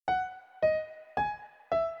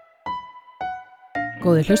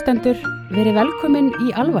Góðir hlustendur, verið velkomin í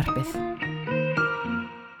alvarpið.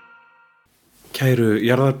 Kæru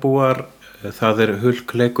jarðarbúar, það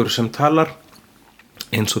hulkleikur sem talar.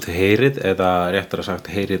 Eins og þið heyrið, eða réttara sagt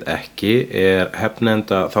heyrið ekki,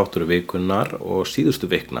 hefnenda þáttur vikunnar og síðustu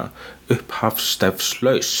vikna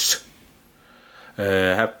upphafsstefslaus.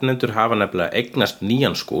 Hefnendur hafa nefnilega eignast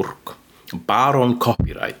nýjan skúrk, Baron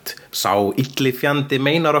Copyright. Sá illi fjandi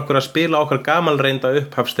meinar okkur að spila okkar gamalreynda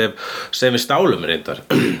upphafsstef sem við stálum reyndar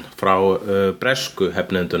frá bresku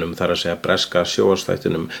hefnendunum, þar að segja breska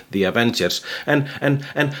sjónvarpsþættinum The Avengers. En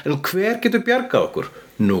hver getur bjargað okkur?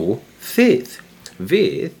 Nú, þið.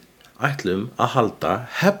 Við ætlum að halda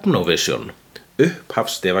Hefnovision,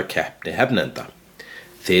 upphafsstefa keppni hefnenda.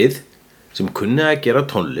 Þið sem kunnið að gera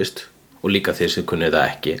tónlist og líka þið sem kunnið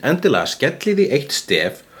það ekki, endilega skellið í eitt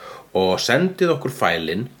stef og sendið okkur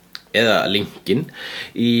fælinn eða linkin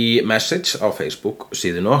í message á Facebook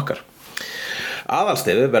síðuna okkar.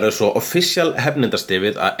 Aðalstefið verður svo official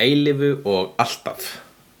hefnendastefið að eilífu og alltaf,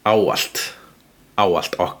 ávallt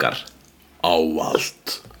okkar,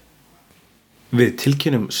 ávallt. Við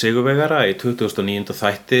tilkynnum sigurvegara í 2009.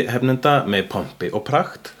 Þætti hefnenda með pompi og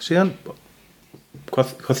prakt. Síðan,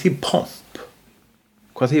 hvað því pomp?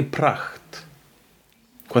 Hvað því prakt?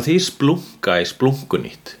 Hvað því splunka í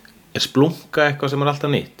splunkunýtt? Splunka eitthvað sem alltaf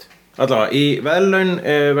nýtt? Allavega, í veðlaun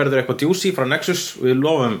verður eitthvað juicy frá Nexus. Við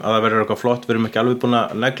lofum að það verður eitthvað flott. Við erum ekki alveg búin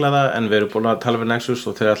að negla það, en við erum búin að tala við Nexus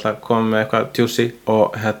og þeir ætla að koma með eitthvað juicy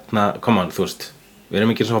og come on, þú veist. Við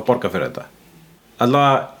erum ekki eins og að borga fyrir þetta.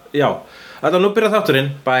 Allavega, já. Þetta nú byrja þátturinn,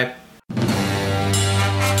 bye.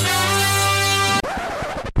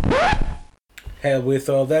 Hell with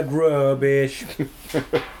all that rubbish.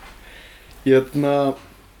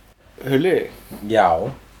 Hulli. Já.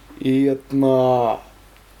 Á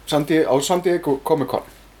San Diego Comic-Con,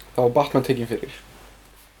 það var Batman tekinn fyrir.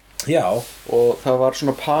 Já. Og það var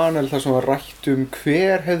svona panel þar sem var rætt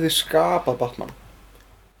hver hefði skapað Batman.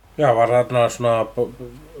 Já, var þarna svona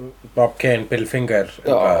Bob Kane, Bill Finger.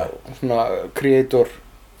 Já, svona creator,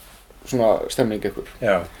 svona stemning ykkur.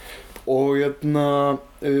 Já. Og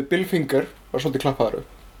Bill Finger var svolítið klappaður upp.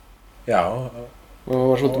 Já.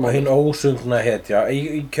 Og hinn ósungna hetja.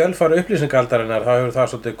 Í kjölfar upplýsingaldarinnar þá hefur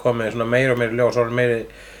það svolítið komið svona meira og meira ljós og meiri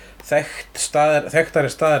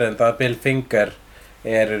þekktari staðreynd að Bill Finger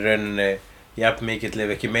í rauninni jafn mikill ef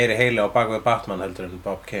ekki meiri heili á bakvið Batman heldur en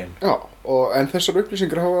Bob Kane. Já, en þessar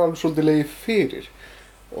upplýsingar hafa alveg svolítið legið fyrir.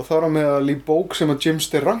 Og þar á meðal í bók sem að Jim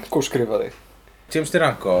Steranko skrifaði. Jim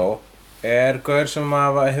Steranko gaur sem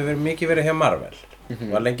hefur mikið verið hjá Marvel.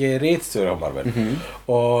 Var lengi ritstjóri á Marvel.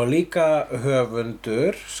 Og líka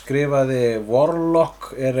höfundur skrifaði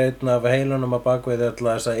Warlock einn af heilunum að bakvið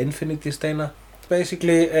alla þessa Infinity steina.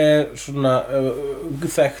 Basically svona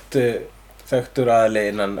þekktur aðli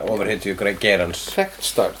innan ofurhetju geirans. Þekkt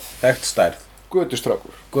stærð.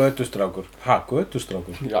 Götustrákur. Götustrákur?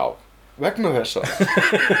 Já, vegna þessa.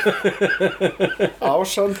 Á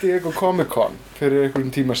San Diego Comic-Con fyrir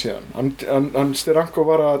einhverjum tíma síðan. Hann Steranko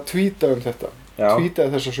var að tvíta þetta. Já.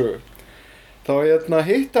 Tvítaði þessa sögu. Þá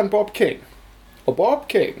hitt hann Bob Kane. Og Bob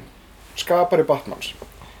Kane, skapari Batmans,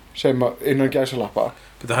 sem innan gæsalappa.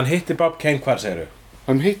 Hann hitti Bob Kane hvar segirðu?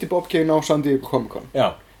 Hann hitti Bob Kane á San Diego Comic-Con.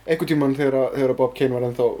 Já. Einhvern tímann þegar Bob Kane var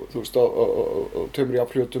ennþá, þú veist, á tömur í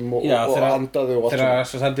afhljótum og andaði og allt svona.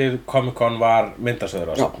 Þegar San Diego Comic-Con var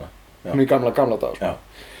myndasöður á safna. Já, í gamla dag, sko. Já.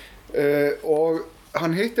 Og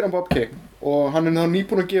hann hittir hann Bob Kane og hann þá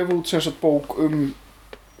nýbúinn að gefa út bók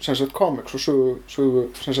comics og sögu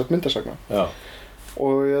myndasagna. Já.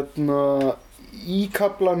 Og í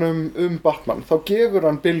kaflanum Batman þá gefur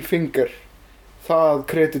hann Bill Finger það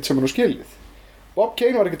kredit sem hann á skilið. Bob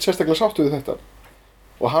Kane var ekkert sérstaklega sáttur við þetta.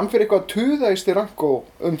 Og hann fyrir eitthvað að tuða í Steranko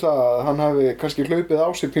það að hann hafi kannski hlaupið á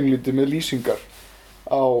sig pínlítið með lýsingar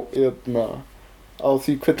á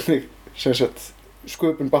því hvernig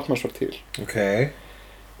sköpun Batmans var til. Okay.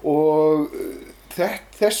 Og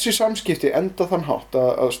þessi samskipti enda þann hátt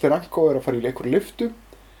að Steranko að fara í einhverju lyftu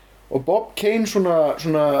og Bob Kane svona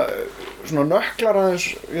nökklar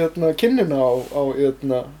aðeins kinnina á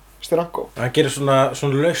Steranko. Hann gerir svona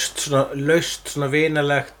laust, svona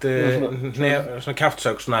vinalegt, svona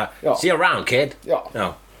kjaftsögg, svona see you around, kid. Já.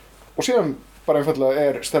 Og síðan bara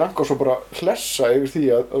einfaldlega Steranko svo bara hlessa yfir því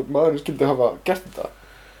að maðurinn skildi hafa gert þetta.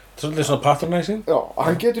 Svolítið svona patronizing? Já,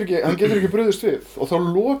 hann getur ekki brugðist við og þá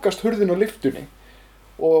lokast hurðin á lyftunni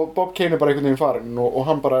og Bob Kane bara einhvern veginn farinn og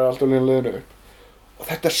hann bara alltaf leiðinu upp. Og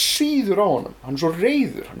þetta síður á honum, hann svo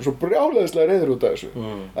reiður, hann svo brjálæðislega reiður út af þessu.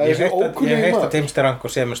 Ég heyrt að Tim Steranko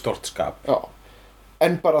sé með stórt skap. Já,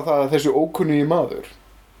 en bara það að þessi ókunnugi maður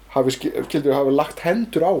hafi lagt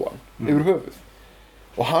hendur á hann yfir höfuð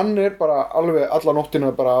og hann bara alveg alla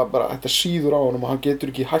nóttina bara þetta síður á honum og hann getur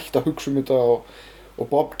ekki hægt að hugsa þetta og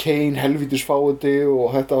Bob Kane helvítis fáiði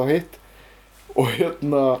og þetta og hitt og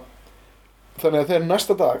þannig að þegar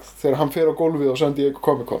næsta dag þegar hann fer á gólfið á San Diego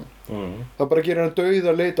Comic-Con þá bara gerir hann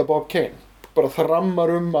dauða leita Bob Kane bara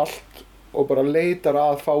þrammar allt og bara leitar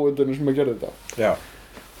að fáiðunum sem að gera þetta Já.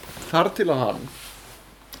 þar til að hann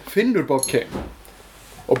finnur Bob Kane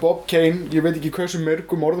og Bob Kane, ég veit ekki hversu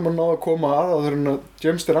mörgum orðum hann náði að koma að þegar hann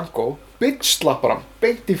James Steranko bitch-slappar hann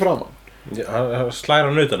beint í framann Hann slæra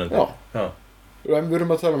hann utan undir. Já. En við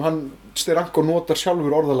erum að tala hann Steranko notar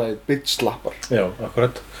sjálfur orðalagið bitch-slappar Já,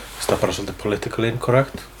 akkurat. Það bara svolítið politically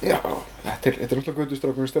incorrect. Já, þetta er náttúrulega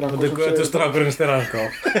göttustrákurinn Steranko Þetta er göttustrákurinn Steranko.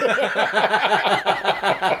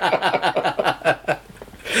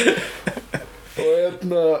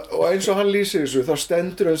 og eins og hann lýsir þessu þá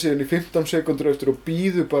stendur hann síðan í 15 sekúndur eftir og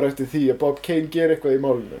býður bara eftir því að Bob Kane geri eitthvað í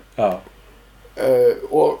málinu Já.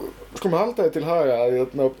 Og skulum halda þið til haga að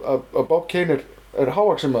Bob Kane er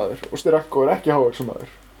hávaxinn maður og Steranko er ekki hávaxinn maður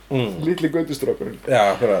Lítli göttustrákurinn Já,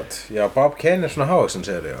 akkurat. Já, Bob Kane er svona hávaxinn,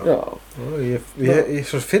 segir ég. Já. Ég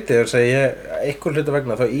svo fyllið að segja, einhver hluta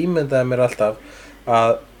vegna þá ímyndaði mér alltaf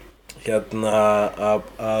að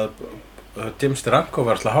Jim Steranko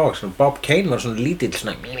var alltaf hávaxinn, Bob Kane var svona lítill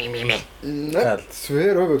svona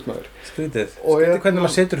Þver öfugt maður Skrítið hvernig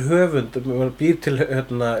maður setur höfund, maður býr til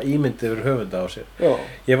ímyndi yfir höfunda á sér. Já.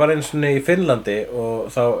 Ég var einu svona í Finnlandi og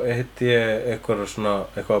þá hitti ég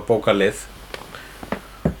eitthvað bókalið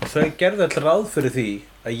og þau gerðu alltaf ráð fyrir því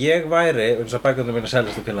að ég væri, eins og bækurnar mína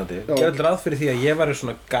seljast í Finnlandi, gerðu alltaf ráð fyrir því að ég væri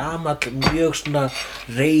svona gamall, mjög svona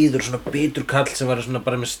reiður, svona bitur kall sem væri svona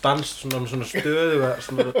bara með stans, svona stöðuga,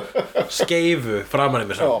 svona skeifu framan í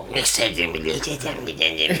mér svona.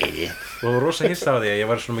 Og var rosa hissa á því að ég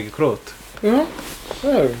væri svona mikið krót. Já,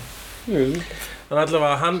 það er Þannig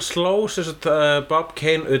allavega hann sló Bob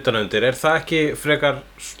Kane utanundir. Er það ekki frekar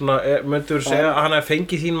svona, myndur segja að hann hafi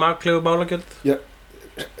fengið þín maklegu málagjöld?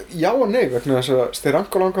 Já og nei, vegna þess að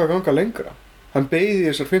Steranko langaði að ganga lengra. Hann beið í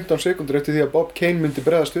þessar 15 sekúndur eftir því að Bob Kane myndi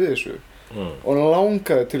bregðast við þessu og hann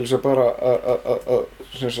langaði til þess að bara að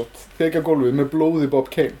þekja gólfið með blóði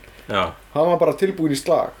Bob Kane. Já. Hann var bara tilbúinn í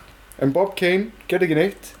slag en Bob Kane gerði ekki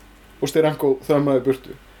neitt og Steranko þrammaði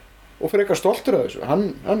burtu og frekar stoltur af þessu.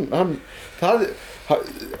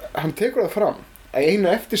 Hann tekur það fram að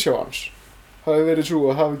eina eftirsjá hans hafi verið svo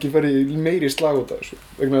að hafi ekki verið meiri slag út af þessu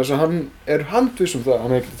vegna þess að hann er handviss það að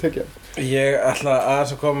hann hefði ekki tekið hann. Ég ætla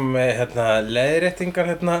að koma með leiðréttingar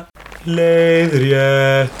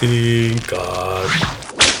Leiðréttingar.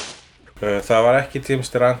 Það var ekki Jim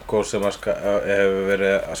Steranko sem hefur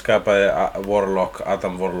verið að skapaði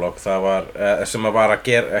Adam Warlock. Það var sem að var að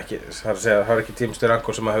gera ekki, það var ekki Jim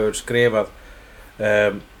Steranko sem hefur skrifað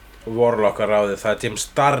Warlock að ráði, það er Jim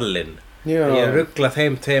Starlin. Ég rugla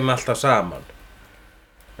þeim alltaf saman.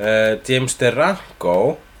 Jim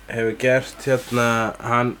Steranko hefur gert hann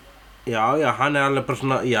hann er alveg bara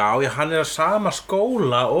svona hann er að sama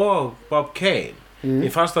skóla og Bob Kane.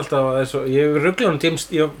 Ég fannst alltaf ég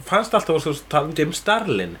fannst alltaf að tala Jim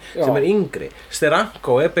Starlin sem er yngri.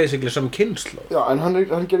 Steranko er basically sem kynslóð. Já, en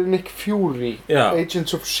hann gerir Nick Fury,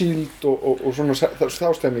 Agents of S.H.I.E.L.D. og svona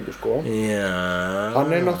þástemmingu sko. Já.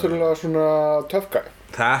 Hann er náttúrulega svona tough guy.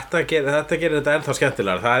 Þetta gerir þetta ennþá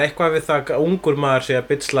skemmtilegar. Það er eitthvað við það að ungur maður sé að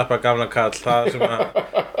bitslappa gamla kall, það sem er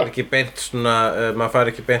ekki beint svona, maður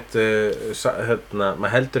fær ekki beint,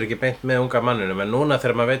 maður heldur ekki beint með unga mannunum, en núna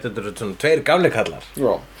þegar maður veit að þetta eru svona tveir gamli kallar.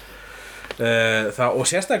 Já. Og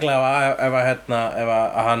sérstaklega ef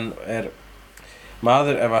hann er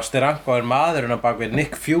maður, ef að Steranko er maðurinn á bak við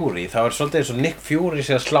Nick Fury, þá er svolítið eins og Nick Fury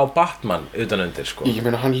sé að slá Batman utanundir, sko. Ég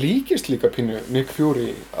meina, hann líkist líka pínu Nick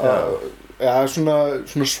Fury Ja, svona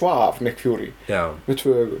svaf Nick Fury. Já. Með 2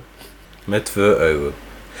 augu. Með 2 augu.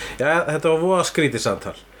 Já, þetta var voða skrítið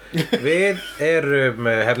samtal. Við erum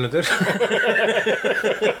hernundur.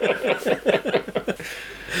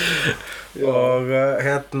 Og við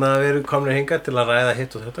erum komnir hingað til að ræða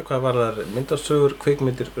hitt og þetta. Hvað var það? Myndasögur,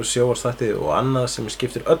 kvikmyndir, sjónvarpsþætti og annað sem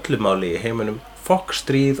skiptir öllu máli í heiminum.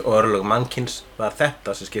 Fokkstríð og örlög mannkyns var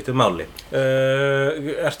þetta sem skiptir máli.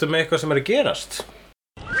 Ertu með eitthvað sem er að gerast?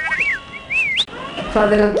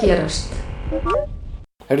 Hvað er að gerast?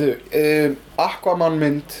 Heyrðu, Aquaman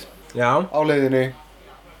mynd á leiðinni,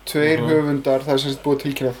 2 höfundar, það er sem sagt búið að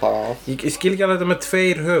tilkynna það. Ég skil ekki alveg þetta með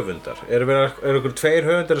 2 höfundar. Eru ykkur 2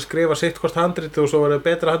 höfundar að skrifa sitt hvort handritið og svo verður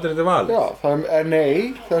betra handritið valið? Já,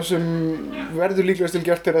 það sem verður líklegast til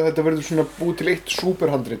gert er að þetta verður svona búið til 1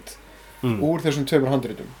 superhandrit úr þessum 2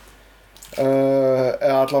 handritum.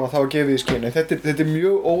 Allavega það var gefið í skyn. Þetta er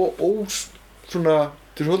mjög þetta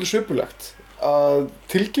er svolítið svipulegt að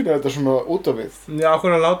tilkynna þetta svona út af við. Já,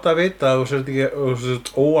 okkur að láta að vita að þú sért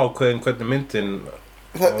óákveðin hvernig myndin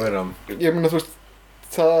á að vera. Ég meina, þú veist,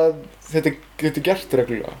 þetta er gert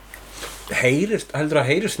reglulega. Heldur að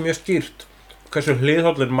heyrist mjög skýrt hversu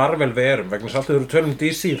hliðhollir Marvel við erum, vegna þess að alltaf þú eru tölum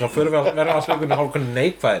DC, þá verðum við alltaf einhvern hálfkvæmni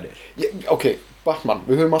neikvæðir. Ok, Batman,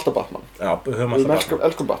 við höfum alltaf Batman. Já, við höfum alltaf Batman.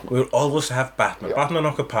 Elskum Batman. We will always have Batman. Já. Batman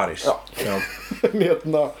okkar Paris. Já.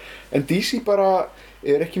 En DC bara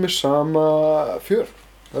er ekki með sama fjör.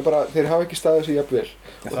 Það er bara, þeir hafa ekki staðið sér jafn vel.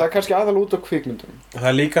 Og það er kannski aðal út af kvikmyndunum. Það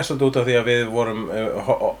er líka svolítið út af því að við vorum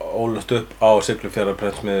ólust upp á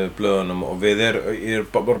Siglufjarðarprins með blöðunum og við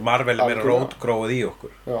Marvel er meira rótgróið í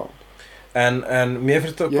okkur. Já. En mér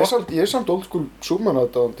finnst það gott. Ég er samt old school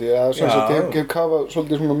Superman-aðdáandi, ég hef kafað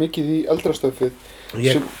svolítið svona mikið í eldrastöfið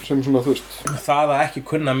sem svona, þú veist. Það að ekki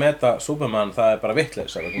kunna meta Superman, það er bara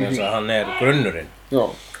vitleysa, vegna þess að hann er grunnurinn. Já.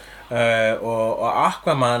 Og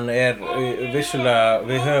Aquaman er vissulega,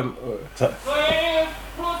 við höfum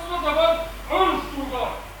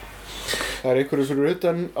Það er einhverju fyrir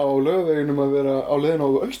utan á Laugaveginum að vera á leiðinu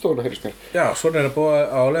á Ölstofuna, heyrist mér. Já, svona er að búa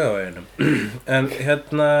á Laugaveginum. En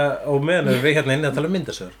og meðan við inni að tala um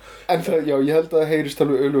myndasögur. En það, já, ég held að það heyrist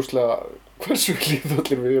alveg augljóslega hversu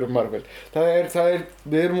hlýðallir við erum Marvel.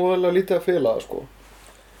 Við erum óðurlega lítið að fela það, sko.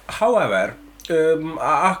 However,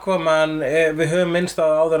 Aquaman, við höfum minnst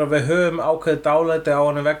áður að við höfum ákveðið dálæti á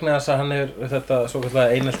hann vegna þess að hann er þetta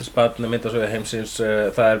svokallaða eineltisbarn myndasögu heimsins,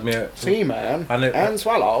 það er mjög Seaman and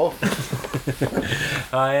Swallow.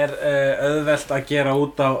 Það er auðvelt að gera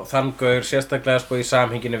út á þann gaur, sérstaklega sko í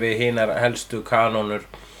samhenginu við hinar helstu kanónur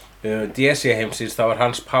DC heimsins, þá er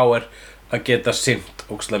hans power að geta synt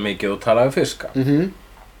ógeðslega mikið og tala um fiska.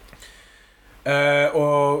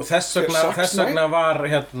 Og þess vegna var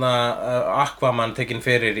Aquaman tekinn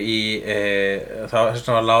fyrir í þess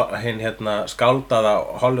vegna var hinn skáldaða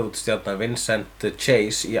Hollywoodstjarna Vincent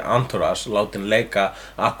Chase í Entourage látin leika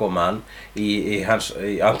Aquaman í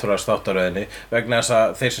Entourage þáttaröðinni vegna þess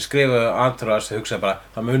að þeir sem skrifuðu Entourage hugsaði bara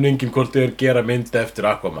það mun enginn hvort þeir gera mynd eftir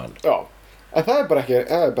Aquaman. Já, en það er bara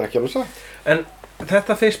ekki alveg sagt. En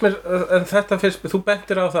þetta finnst mér, þú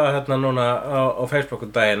bentir á það núna á Facebook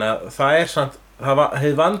daginn að það er samt,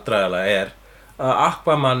 hið vandræðalega er að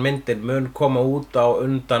Aquaman myndin mun koma út á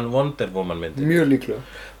undan Wonder Woman myndin. Mjög líklega.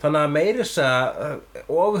 Þannig að meira þess að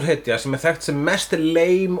ofurhetja sem er þekkt sem mest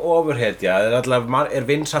lame ofurhetja, er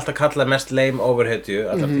vinsælt að kalla mest lame ofurhetju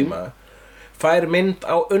allar tíma, fær mynd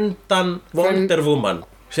á undan Wonder Woman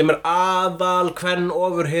sem er aðal hvern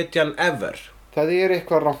ofurhetjan ever. Það er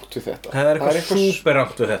eitthvað rangt við þetta. Það er eitthvað súper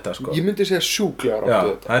rangt við þetta, sko. Ég myndi segja sjúklega rangt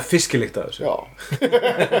við þetta. Það er fiskilíkt af þessu. Já.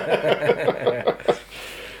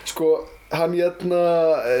 Sko, hann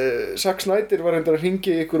Zack Snyder var reyndar að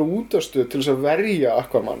hringja í ykkur útastöð til þess að verja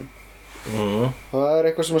Aquaman. Það er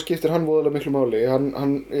eitthvað sem skiptir hann voðalega miklu máli.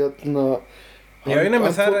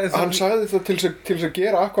 Hann sagði það til þess að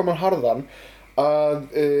gera Aquaman harðan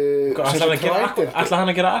ætlaði hann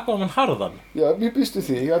að gera Aquaman harðan? Já, ég býstu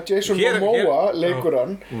því að Jason Momoa leikur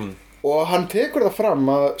hann og hann tekur það fram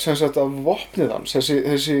að vopnið hans,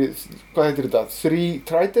 þessi hvað heitir þetta?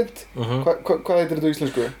 Trident? Hvað heitir þetta á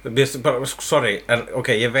íslensku? Sorry, en ok,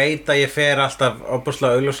 ég veit að ég fer alltaf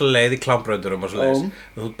ábúrslega augljóslega leið í klámbrauturum og svoleiðis.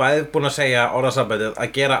 Þú ert bæði búin að segja orðasambandið að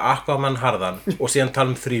gera Aquaman harðan og síðan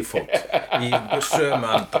tala um þrífót í sömu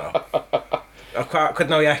andrá.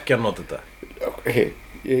 Hvernig á ég ekki að nota þetta? Okay,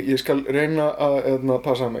 ég skal reyna að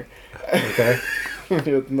passa mig.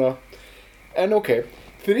 En ok,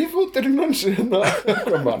 þrífóturinn hans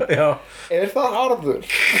Aquaman, er það harður?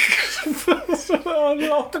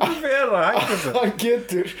 Láttu mig vera, hann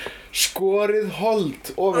getur skorið hold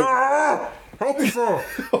ofur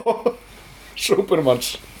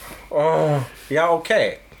Supermans. Já,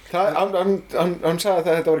 ok. Hann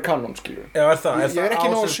sagði að þetta var kanon, skilur. Já, er það? Ég er ekki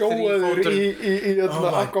nóg sjóaður í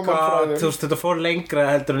Aquaman fræðum. Þú veist, þetta fór lengra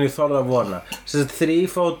heldur en ég þorði að vona.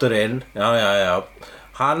 Þrífóturinn, já,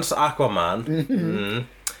 hans Aquaman,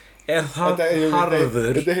 er það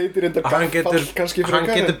harður? Þetta heitir enda gaffall, kannski fyrir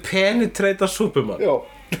hann getur penetrata Superman. Já.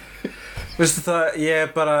 Veistu það,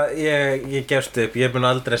 ég gefst upp, ég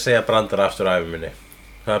mun aldrei segja brandara aftur á ævi minni.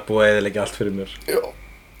 Það er búið að eyðileggja allt fyrir mér. Já.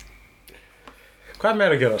 Hvað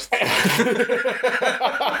meira að gerast?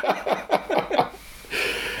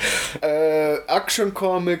 Action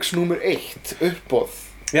Comics númer 1 uppboð.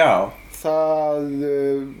 Já.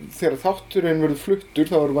 Þegar þátturinn verður fluttur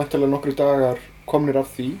þá eru væntanlega nokkrir dagar komnir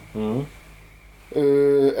af því.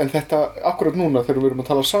 En þetta akkurat núna þegar við erum að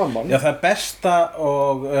tala saman. Já, það er besta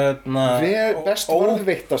og best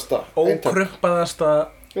varðveittasta ókrumpaðasta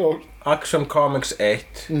Action Comics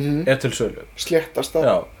 1 er til sölu. Sléttasta.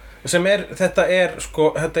 Já. þetta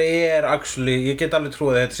er actually, ég get alveg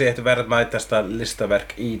trúið að þetta sé eitt verðmætasta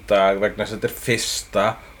listaverk í dag vegna þess að þetta er fyrsta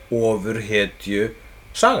ofurhetju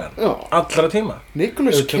sagan allra tíma.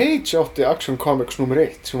 Nicolas Cage átti Action Comics nr.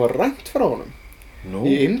 1 sem var rænt frá honum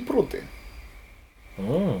í innbroti.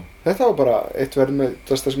 Þetta var bara eitt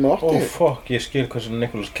verðmætasta sem átti. Ég skil hversu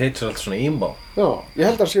Nicolas Cage er alltaf svona emo. Já, ég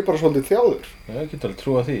held að hann sé bara svolítið þjáður. Ég get alveg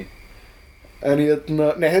trúið því. En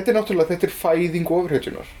þetta er náttúrulega, þetta er fæðing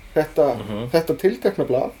ofurhetjunar. Þetta tiltekna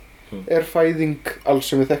blað er fæðing alls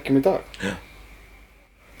sem við þekkjum í dag.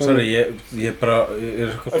 Sorry, ég bara...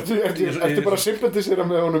 Ertu bara að sympatisera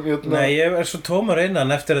með honum? Nei, ég er svo tómur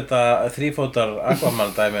innan eftir þetta þrífótar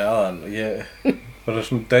Aquaman dæmi aðan. Ég bara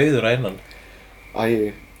svona dauður innan.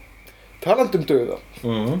 Talandi dauða.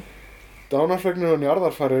 Dánarfregnir og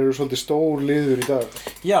njarðarfarir eru svolítið stór liður í dag.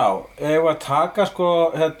 Já, ef að taka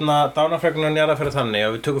dánarfregnir og njarðarfarir þannig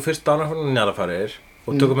að við tökum fyrst dánarfregnir og njarðarfarir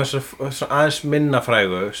og tökum þessar aðeins minna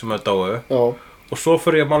frægu sem að dóu. Já. Og svo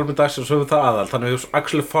fyrir ég að mála með dags og svo við það aðal, þannig að við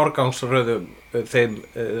actually forgangsröðum þeim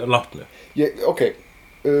látnu.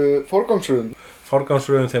 Forgangsröðum?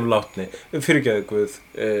 Forgangsröðum þeim látni. Fyrirgefðu Guð,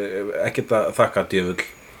 ekkert að þakka djöfull.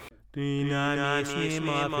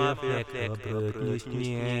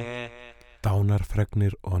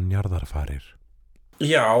 Dánarfregnir og njarðarfarir.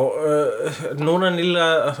 Já, núna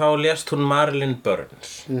nýlega þá lést hún Marilyn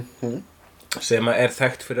Burns. Sem er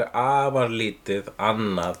þekkt fyrir afar lítið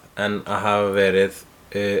annað en að hafa verið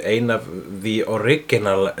ein af the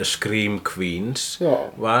original Scream Queens.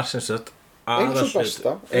 Var sem sagt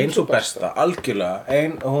eins og besta, algjörlega.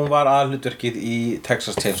 Hún var aðhlutverkið í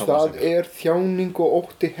Texas Chainsaw Massacre. Það er þjáning og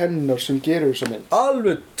ótti hennar sem gerir þessa mynd.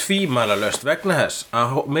 Alveg tvímælalaust vegna þess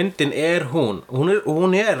að myndin er hún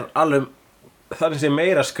er alveg þannig sem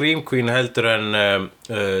meira Scream Queen heldur en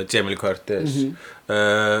Jamie Lee Curtis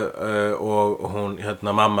og hún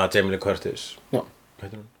mamma Jamie Lee Curtis. Já.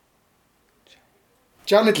 Heitir hún?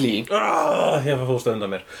 Janet Leigh. Ég var fúst undan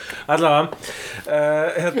mér. Allavega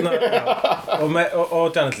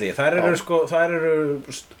og Janet Leigh. Þær eru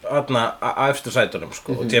á efstu sætunum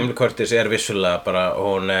og Jamie Lee Curtis er vissulega bara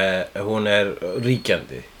hún er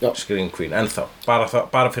ríkjandi Scream Queen ennþá bara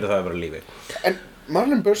fyrir það að vera lífi. En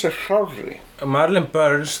Marilyn Burns er hrárri. Marilyn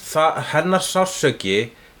Burns, hennar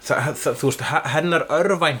sársauki, þú veist, hennar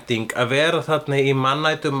örvænting að vera þarna í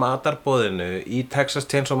mannætu matarboðinu í Texas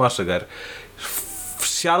Chainsaw Massacre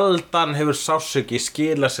sjaldan hefur sársauki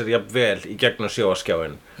skilað sér jafn vel í gegnum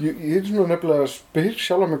sjóaskjáin. Ég er svona nefnilega að spyr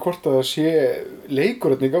sjálf mig hvort að það sé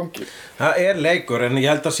leikur hérna í gangi. Það er leikur, en ég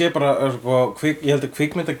held að sé bara ég held að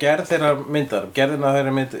kvikmyndagerð þeirra myndar, gerðina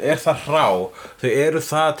þeirra mynd er það hrá, þau eru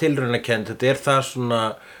það tilraunakennd, þetta er það svona,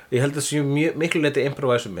 ég held að sé miklu leyti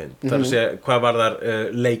improvisum mynd, það er að segja hvað var þar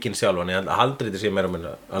leikinn sjálfan, ég held að handritið sé meira og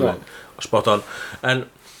minna alveg spot on, en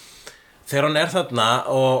þegar hún er þarna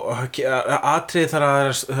og atriði þar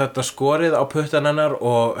að skorið á puttan hennar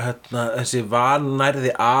og þessi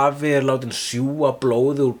vannærði afi er látin sjúga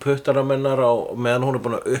blóði úr puttanum hennar og meðan hún er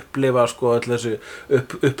búin að upplifa öll þessi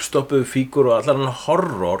uppstoppuðu fígur og allar hann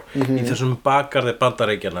horror í þessum bakgarði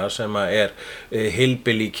Bandaríkjanna sem er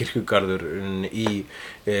hillbilly kirkjugarður í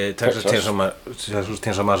Texas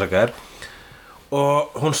Chainsaw Massacre.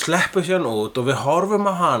 Og hún sleppur síðan út og við horfum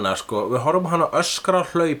á hana öskra og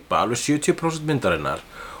hlaupa alveg 70% myndarinnar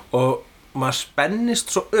og maður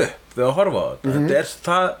spennist svo upp við að horfa á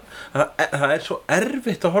þetta. Það er svo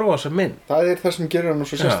erfitt að horfa á þessa mynd. Það er það sem gerir hann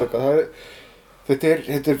svo sérstaka. Þetta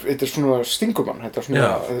er svona stingumann,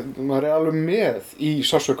 maður er alveg með í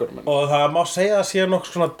sársauknum. Og það má segja að sé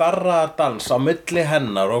nokkuð svona darradans á milli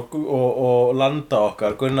hennar og landa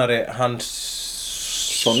okkar, Gunnari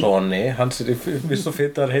Soni, hans er í viss og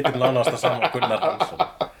fyrir að heitir nánast að sama Gunnar Hansson.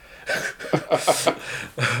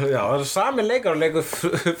 Já, það er sami leikar og leikur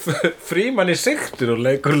Frímann í Sigtur og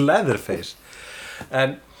leikur Leatherface.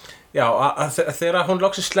 En já, þegar hún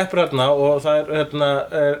loksins sleppur hérna og það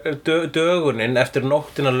er dögunin eftir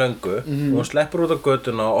nóttina löngu og hún sleppur út á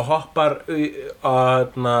götuna og hoppar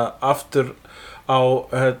aftur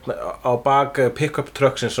á bak pick-up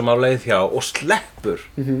trucksins sem á leið hjá og sleppur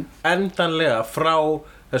endanlega frá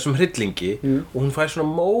þessum hryllingi og hún fær svona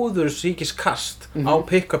móðursýkiskast á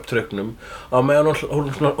pick-up trucknum á meðan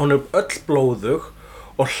hún er öll blóðug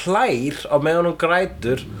og hlær á meðan hún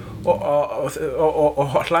grætur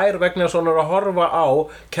og hlær vegna þess að hún er að horfa á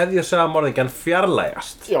keðjusagamorðingjan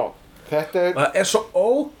fjarlægjast. Já, þetta er... Það er svo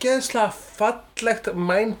ógeðslega fallegt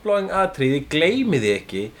mindblowing atriði, ég gleymi því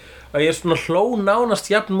ekki að ég svona hló nánast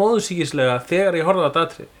jafn móðursýkislega þegar ég horfði á þetta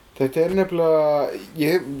atriði. Þetta er nefnilega,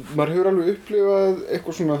 maður hefur alveg upplifað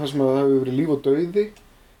eitthvað svona þar sem að það hefur verið líf og dauði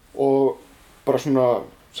og bara svona,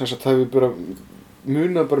 sem sagt, það hefur bara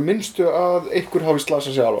munað bara minnstu að einhver hafi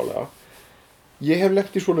slasað sig alvarlega. Ég hef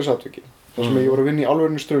lent í svoleiðis atviki þar sem ég var að vinna í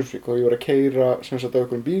álverinu Straumsvík og ég var að keyra sem sagt á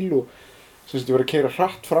einhverjum bíl og sem sagt ég var að keyra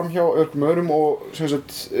hratt framhjá einhverjum öðrum og sem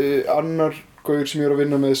sagt annar gaur sem ég var að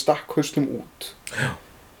vinna með stakk hausnum út.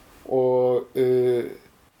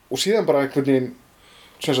 Og síðan bara einhvern veginn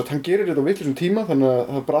sem sagt hann gerir þetta á vitlausum tíma þannig að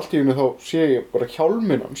það bara allt í einu þá sé ég bara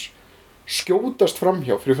hjálminn hans skjótast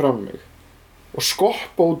framhjá fyrir fram mig og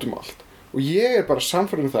skoppa út allt og ég bara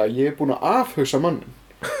sannfærður það að ég búinn að afhausa mannin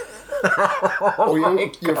og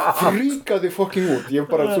ég fríkaði fucking út ég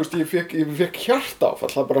bara, þú veist, ég fekk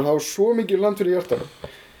hjartaáfall það var svo mikið land fyrir hjartanum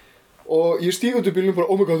og ég stíg út úr bílnum bara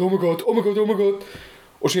oh my god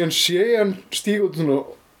og síðan sé ég hann stíg út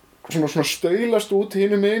svona staulast út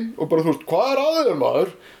hinum megin og bara þú veist, hvað að þér maður?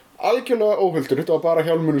 Algjörlega óhultur, þetta var bara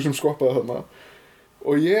hjálmurinn sem skoppaði þarna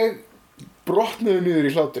og ég brotnaði niður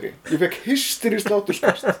í hlátri ég fekk hysterist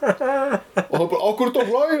hláturskast og það bara, ákvörðu þetta að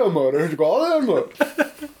hlæja maður hvað að þér maður?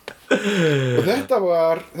 Og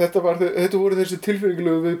þetta voru þessi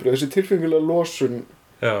tilfinningulegu viðbröð, þessi tilfinningulega losun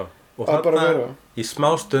og að bara vera. Í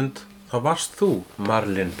smástund þá varst þú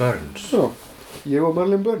Marlene Burns. Já, ég og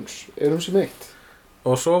Marlene Burns erum sem eitt.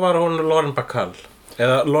 Og svo var hún Lauren Bacall,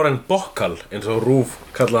 eða Lauren Bacall eins og Rúf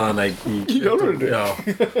kallaði hana í alvörunni? Já.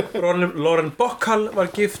 Lauren Bacall var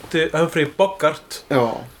gift Humphrey Bogart. Já.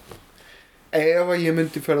 Ef ég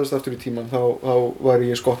myndi ferðast aftur í tímann þá var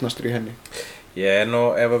ég skotnastur í henni. Ég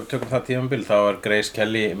nú, ef við tökum það tímabil þá er Grace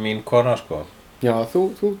Kelly mín kona sko. Já,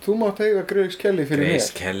 þú mátt eiga Grace Kelly fyrir mér.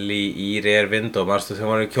 Grace Kelly í Rear Window, manstu þegar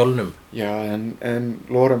hún var í kjólnum? Já, en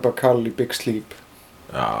Lauren Bacall í Big Sleep.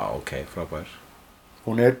 Já, ok, frábær.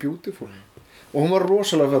 Hún er beautiful. Og hún var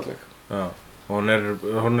rosalega falleg. Já, hún er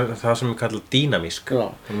það sem við kalla dýnamísk. Já.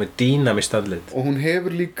 Hún er með dýnamískt andlit. Og hún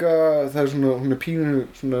hefur líka, það er svona, hún er pínu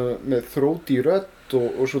svona með þróti rödd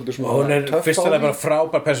og svolítið svona hún er fyrstulega bara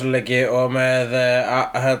frábær persónuleiki og með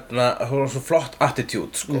hún var svo flott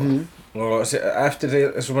attitude sko. Og eftir því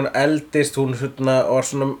sem hún eldist hún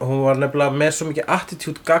var nefnilega með svo mikið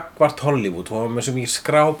attitude gagnvart Hollywood hún var með svo mikið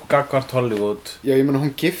skráp gagnvart Hollywood. Já, ég meina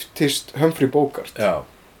hún giftist Humphrey Bogart. Já.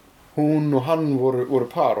 Hún og hann voru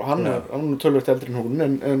par og hann er tölvöld eldri en hún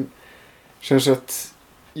en sem sagt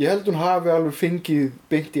ég held hún hafi alveg fengið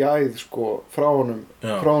beint í æð sko frá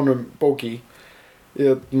honum Bogey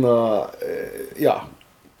já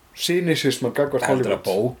cynisisman gagnvart Hollywood. Heldur að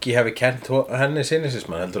Bogey hefði kennt henni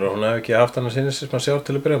cynisisman? Heldur að hún hefði ekki haft hana cynisisman sjálf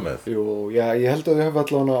til að byrja með? Jú, já, ég held að þau hefði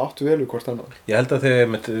allavega áttu vel við hvort annað. Ég held að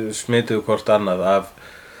þau smituðu hvort annað af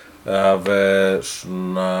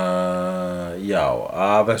svona já,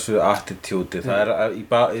 af þessu attitúti það er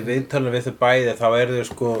í viðtalinu við þau bæði þá eru þau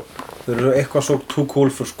sko þau eru eitthvað svo too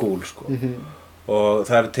cool for school sko. Og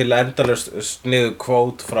það er til endalaust sniðu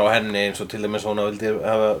kvót frá henni eins og til dæmis hún vildi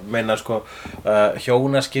meina sko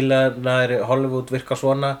hjónaskilnaðir Hollywood virka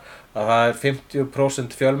svona að það er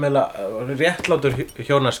 50% fjölmiðla réttlátur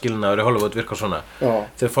hjónaskilnaður í Hollywood virka svona. Já.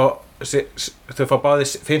 Þau fá báði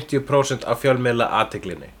 50% af fjölmiðla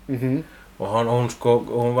athyglinni. Og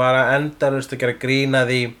hún var að endalaust að gera grína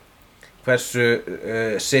því hversu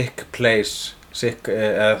sick place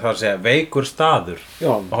eða það að segja veikur staður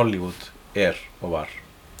Hollywood er og var.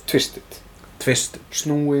 Twisted.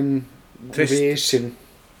 Snúinn, vesinn,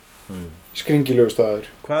 skringilegu staður.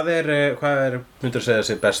 Hvað er myndur að segja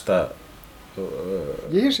sig besta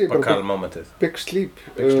ég segi bara Bacall momentið? Big Sleep.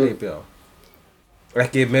 Big Sleep, já.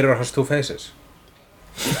 Ekki Mirror Has Two Faces.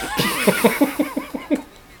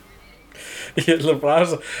 Ég ætla bara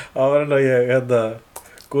að vera ég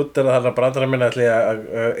gúttir að hana brandara minna ætla ég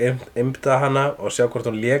að ymta hana og sjá hvort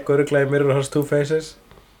hún lék örugglega í Mirror Has Two Faces.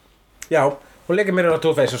 Já, hún lék í Mirror Has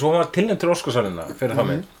Two Faces og hún var tilnefnd til Óskarsverðlauna fyrir það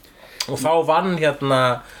mynd. Og þá vann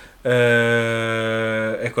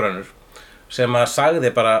einhver önnur sem að sagði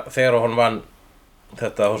bara þegar hún vann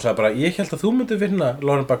þetta, hún sagði bara ég held að þú myndir vinna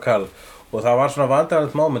Lauren Bacall og það var svona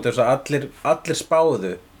vandræðalegt moment þess að allir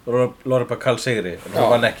spáðu Lauren Bacall sigri en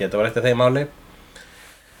hún vann ekki, þetta var eitt af þeim máli.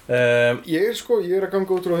 Ég er að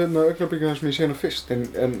ganga út frá augnablikinu þar sem ég sé hana fyrst en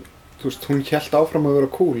þú veist, hún hélt áfram að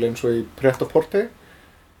vera cool eins og í Pret-a-Porter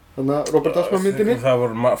þannig að Robert Altman myndinni. Það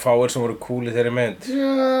voru fáir sem voru cool í þeirri mynd.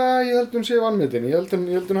 Já, ég held hún sé vannmyndinni. Ég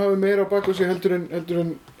held hún hafi meira á baku sig heldur en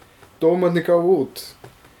dómarnir gáfu út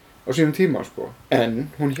á sínum tíma, sko.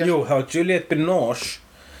 En hún hélt... Jú, það var Juliette Binoche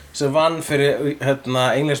sem vann fyrir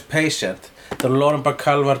English Patient þegar Lauren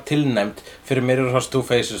Bacall var tilnæmd fyrir Mirror Has Two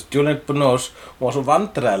Faces. Juliette Binoche var svo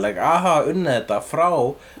vandræðileg að hafa unnið þetta frá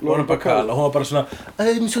Lauren Bacall og hún var bara svona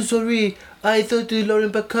I'm so sorry, I thought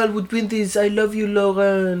Lauren Bacall would win this, I love you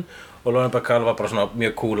Lauren og Lauren Bacall var bara svona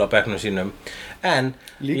mjög cool á bekknum sínum en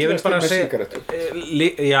ég vil Líklegast bara með segja sígarettu.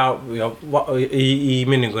 í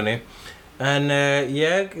minningunni en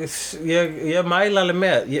ég mæla alveg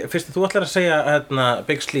með fyrst þú ætlar að segja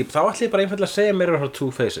Big Sleep þá ætla ég bara einfaldlega að segja Mirror of Two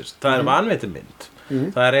Faces það er vanviti mynd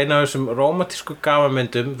það er eina af þessum rómantísku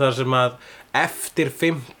gafamyndum þar sem að eftir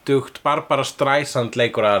 50 Barbara Streisand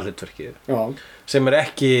leikur aðalhlutverkið sem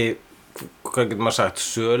ekki hvað getur maður sagt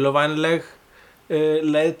söluvænleg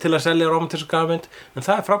leið til að selja rómantísku gafamynd en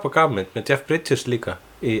það er frábær gafamynd með Jeff Bridges líka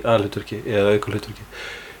í aðalhlutverki eða aukahlutverki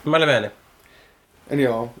ég mæli með henni En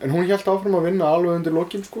hún hélt áfram að vinna alveg undir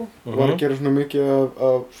lokin sko og var að gera svona mikið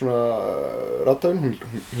af svona rattæðum, hún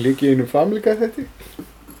líki í einum Family Guy þetta.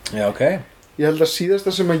 Já, ok. Ég held að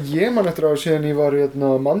síðasta sem að ég man eftir á síðan ég var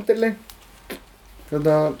Manderley,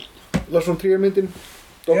 Lars von Trier myndin,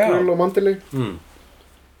 Dr. og Manderley.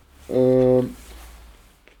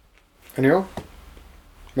 En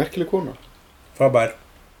merkileg kona. Frábær.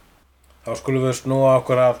 Þá skulum við snúa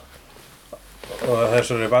okkur að og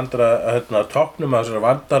þessari toppnum að þessari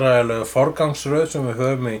vandarægilegu forgangsröð sem við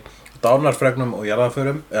höfum í dánarfregnum og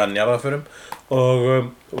jarðarförum og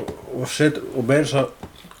meira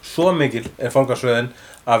svo mikil er forgangsröðin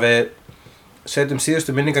að við setjum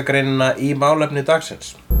síðustu minningagreinina í málefni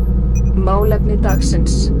dagsins. Málefni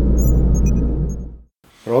dagsins.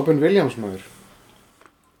 Robin Williams maður.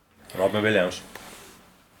 Robin Williams.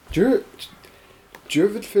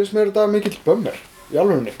 Djöfull finnst mér þetta mikill bömmir í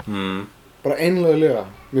alvörunni. Bara einlega.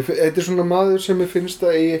 Þetta er svona maður sem mér finnst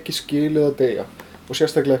að eigi ekki skilið að deyja og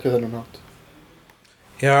sérstaklega ekki þennan hátt.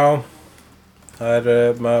 Já, það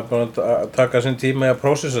er maður búin að taka sinn tíma í að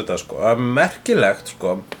prósessa þetta sko. Það er merkilegt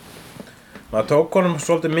sko. Maður tók honum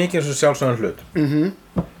svolítið mikið eins og sjálfsagðan hlut.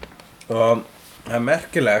 Og það er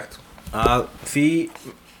merkilegt að því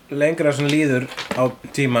lengra sem líður á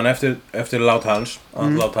tíman eftir lát hans,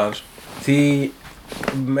 því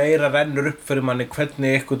meira rennur upp fyrir manni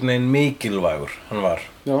hvernig einhvern veginn mikilvægur hann var.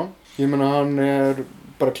 Já, ég meina hann er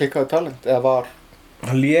bara klikkaði talent, eða var.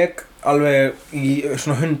 Hann lék alveg í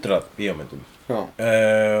svona 100 bíómyndum.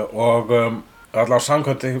 Og allavega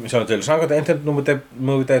samkvæmt Internet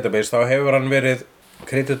Movie Database þá hefur hann verið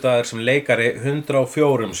kreditaður sem leikari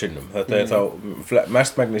 104 sinnum. Þetta er þá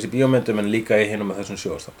mestmegnis í bíómyndum en líka í hinum af þessum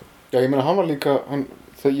sjónvarpsþáttum. Já, ég meina hann var líka,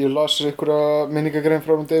 þegar ég las einhverja minningagrein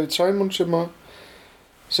frá David Simon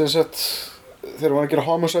sem sagt, þegar hann var að gera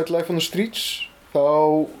Homicide Life on the Streets þá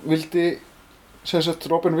vildi sem sagt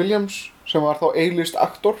Robin Williams sem var þá A-list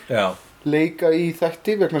aktor leika í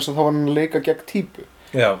þætti vegna þess að þá var hann að leika gegn típu.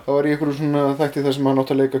 Það var í einhverju svona þætti þar sem hann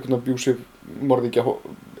átti að leika einhvern abusive morðingja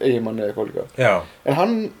eiginmann eða eitthvað líka. En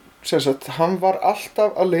hann, sem sagt, hann var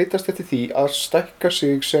alltaf að leitast eftir því að stækka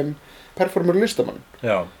sig sem performer listamann.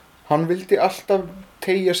 Hann vildi alltaf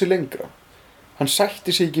teygja sig lengra. Hann sætti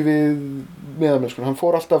sig ekki við meðalmennskuna, hann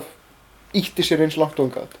fór alltaf ýtti sér eins langt og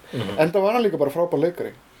hann gat. Enda var hann líka bara frábær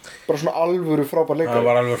leikari. Bara svona alvöru frábær leikari. Hann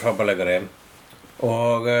var alvöru frábær leikari.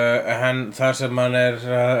 Og það sem hann er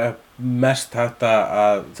mest hægt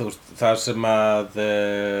að það sem að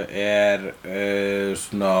er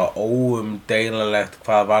svona óumdeilanlegt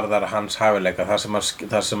hvað varðar hans hæfileika, það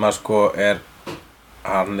sem að sko er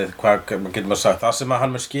hann, hvað getur maður sagt, það sem að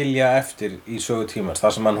hann mun skilja eftir í sögu tímans,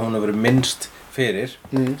 það sem hún hefur verið minnst fyrir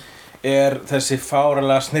er þessi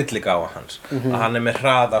fáranlega snilligáfa hans að hann er með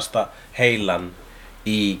hraðasta heilan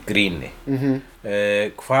í gríni.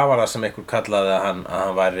 Hvað var það sem einhver kallaði að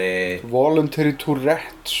hann væri Voluntary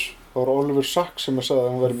Tourette's. Það var Oliver Sacks sem sagði að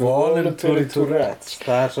hann væri með Voluntary Tourette's.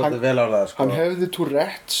 Það er svolítið vel orðað sko. Hann hefði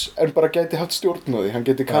Tourette's en bara gæti haft stjórn á því, hann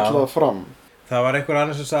gæti kallað það fram. Það var einhver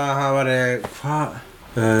annar sem sagði að hann væri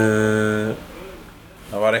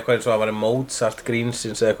það var eitthvað eins og að væri Mozart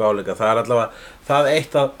grínsins eða eitthvað álíka. Það er allavega það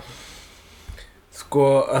eitt að sko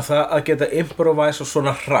að geta improvise og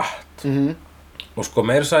svona hratt. Og sko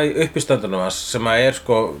meira þess að í uppistöndunum hans sem að er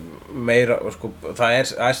sko meira sko það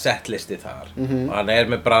er setlisti þar og hann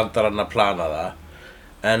er með brandarann að plana það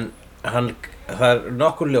en það er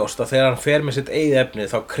nokkur ljóst að þegar hann fer með sitt eigið efni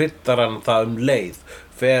þá kryddar hann það leið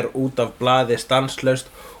fer út af blaði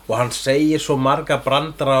stanslaust og hann segir svo marga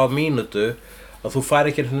brandara á mínútu að þú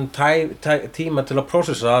fær ekki tíma til að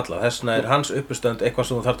prósessa alla. Þess vegna er hans uppistönd eitthvað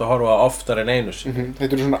sem þú þarft að horfa á oftar en einu sinni.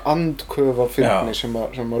 Þetta er svona andköfa fyndni sem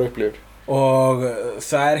maður upplifir. Og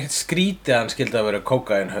það er ekkert skrítið að hann skildi að vera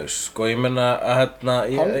kókaínhaus sko, ég meina að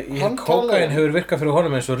kókaín hefur virkað fyrir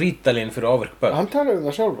honum eins og Rítalín fyrir ofvirk börn. Hann talaði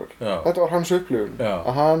það sjálfur. Þetta var hans upplifun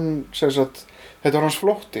að hann, sem sagt, þetta var hans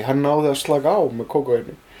flótti, hann náði að slaka á með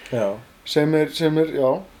kókaínu sem er,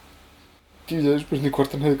 já ég spurning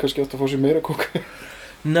hvort hann hefði kannski átt að fá sér meira kókaín.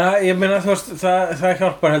 Nei, ég meina þú veist, það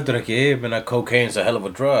hjálpar heldur ekki. Ég meina, cocaine's a hell of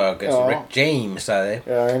a drug, eins og Já. Rick James sagði.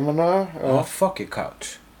 Já, ég meina, Oh, fuck your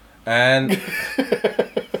couch. En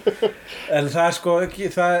það er sko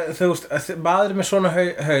ekki, þú veist, maður með svona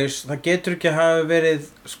haus, það getur ekki að hafa verið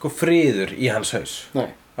sko friður í hans haus.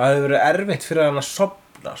 nei, Það hefur verið erfitt fyrir hann að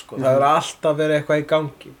sofna, sko. Það hefur alltaf verið eitthvað í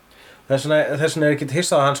gangi. Þess vegna er ekki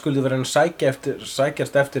hissað að hann skuldi verið að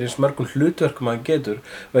sækjast eftir eins mörgum hlutverkum að hann getur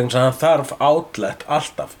vegna þess að hann þarf outlet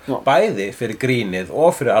alltaf, Já. bæði fyrir grínið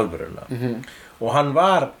og fyrir alvöruna. Og hann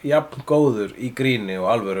var jafn góður í gríni og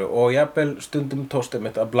alvöru og jafnvel stundum tókst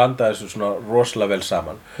mitt að blanda þessu svona rosalega vel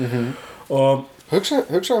saman. Og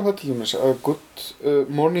hugsaðu það til dæmis að Good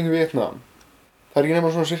Morning Vietnam, það er ekki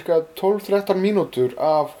nema svona cirka 12-13 mínútur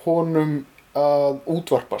af honum að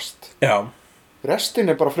útvarpast. já, Restin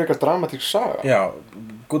er bara frekar dramatísk saga. já,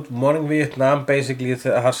 Good Morning Vietnam basically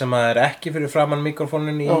það sem að er ekki fyrir framann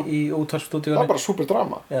mikrofónin Já. í Það útvarpsstúdíónu. er bara super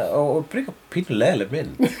drama. Já, og príka pínulegileg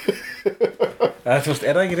mynd. Þú veist,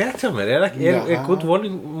 er það ekki rétt hjá mér? Er Good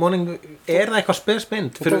Morning, er það eitthvað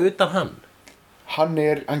spesmynd fyrir utan hann? Hann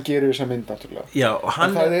gerir þessa mynd náttúrulega. Já, og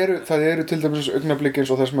hann En það eru til dæmis augnablik eins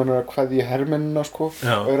og þess að hann er að kveðja hermennina sko,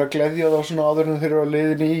 Já. og er að gleðja þá svona áður en þeir eru að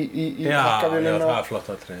leiðin í já, hakkavélina það er flott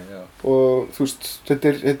atriði, já. og þú veist,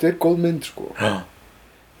 þetta er góð mynd sko. Já.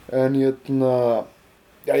 En já,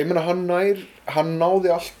 ég meina hann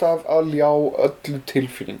náði alltaf að ljá öllu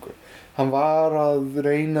tilfinningu. Hann var að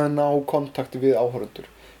reyna að ná kontakti við áhorfendur,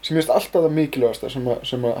 sem ég veist alltaf það mikilvægasta sem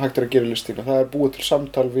að hægt er að gera í listina. Það er búið til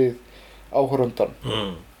samtal við áhorfandan.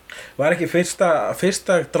 Var ekki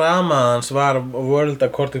fyrsta drama hans var World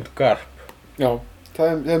According to Garp? Já,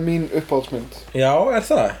 það er mín uppáhaldsmynd. Já, er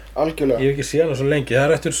það? Algjörlega. Ég hef ekki séð hana svo lengi.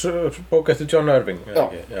 Það er bók eftir John Irving. Já.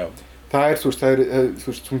 Ekki? Já. Það er, þú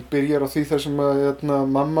veist, hún byrjar á því þar sem að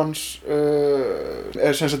mammans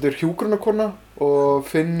er sem sagt hjúkrunarkona og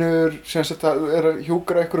finnur sem sagt er að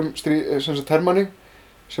hjúkra einhverjum sem sagt hermanni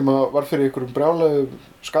sem að var fyrir einhverjum brjálægum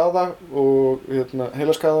skaða og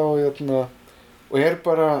heilaskaða og er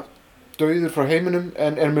bara dauður frá heiminum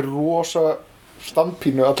en er með rosa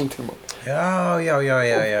standpínu allan tíma. Já.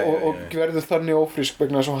 Og verður þannig ófrísk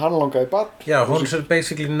vegna þess að hann langaði barn. Já, hún er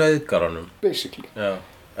basically nauðgar honum. Basically. Já.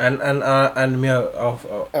 En mjög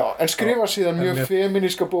Já, en skrifa síðan mjög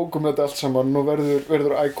feminíska bókum þetta allt saman og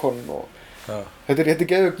verður íkon og þetta er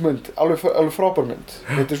geðveikt mynd, alveg frábær mynd.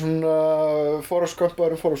 Þetta er svona Forrest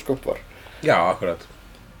Gump var. Já, akkurat.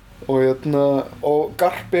 Og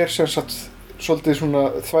Garp er sem sagt svolítið svona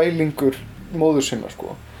þvælingur móður sinna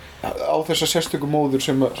sko. Á þessa sérstöku móður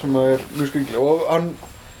sem er mjög skringli og hann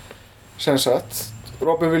sem sagt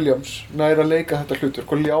Robin Williams nær að leika þetta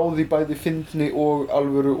hlutverk og ljáði bæði fyndni og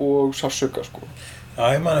alvöru og sársauka sko. Já,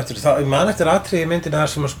 ég man eftir atriði í myndinni þar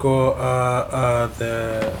sem að sko að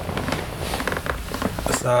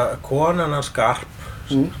konan hans Garp,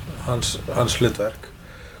 hans hlutverk,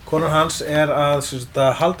 konan hans er að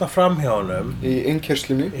halda fram hjá honum Í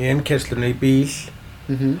innkeyrslunni í bíl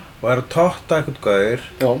og er að totta einhvern gaur.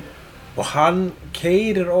 Já. Og hann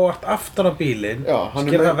keyrir óvart aftan á bílinn,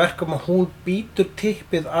 gerir það verkum að hún býtur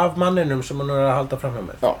tippið af manninum sem hann er að halda framhjá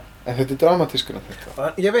með. Já, en þetta er dramatískuna þetta.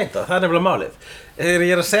 Ég veit það er nefnilega málið. Þegar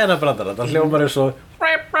ég er að segja hana brandara, það hljómar eins og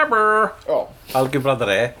algjör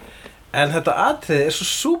brandari, en þetta atriði er svo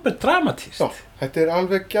super dramatíst. Já, þetta er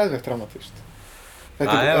alveg geðveikt dramatíst.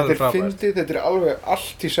 Þetta Það er er alveg frábært. fyndið, þetta er alveg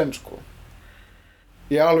allt í senn sko.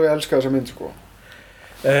 Ég alveg elska þessa mynd sko.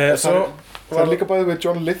 Það er líka bæðið við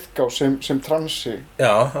John Lithgow sem transi.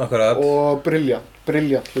 Já, akkurat. Og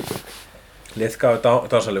brilliant hlutverk. Lithgow er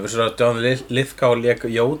dásaleg. Vissu að John Lithgow lék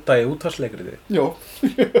Jóta í útvarpsleikriti? Já.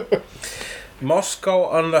 Moscow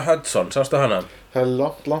on the Hudson, sástu hana? Það er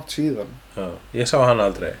langt síðan. Já, ég sá hana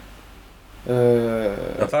aldrei.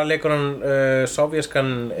 En það leikur hann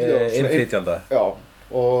sovjeskan innflytjanda. Já,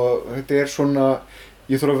 og þetta er svona,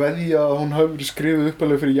 ég þarf að veðja að hún hafi verið skrifið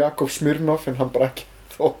uppalega fyrir Jakob Smirnoff en hann bara ekki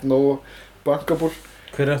þótt nógu bankable.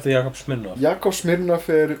 Hver er eftir Jakob Smirnoff? Jakob Smirnoff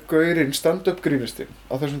er gaurinn stand-up grínistinn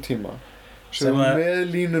á þessum tíma sem með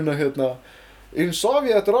línuna In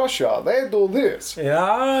Soviet Russia, they do this.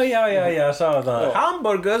 Já, sá það.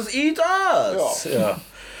 Hamburgers eat us. Já.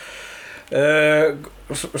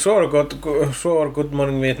 Svo var Good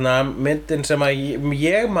Morning Vietnam, myndin sem að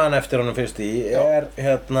ég man eftir honum fyrst í er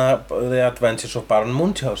The Adventures of Baron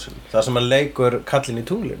Munchausen, það sem að leikur kallinn í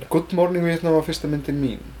tunglinu. Good Morning Vietnam var fyrsta myndin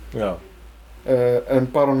mín. Já. En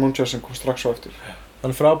Baron Munchausen kom strax á eftir.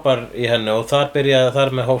 Hann frábær í henni og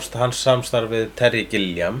þar með hófst hans samstarf við Terry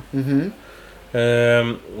Gilliam.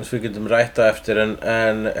 Við getum rætta eftir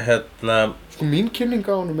en Sko mín kynning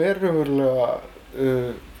á honum er raunverulega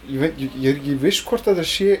ég er ekki viss hvort að það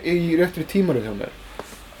sé í réttri tímaröð hjá mér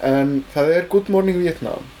en það er Good Morning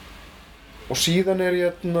Vietnam og síðan er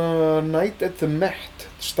Night at the Met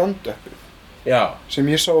stand-upið Já, sem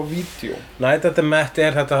ég sá á vídeo. Night at the Met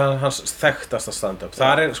þetta hans þekktasta stand-up.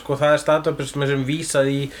 Það er stand-upið sem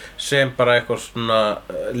vísað í sem bara eitthvað svona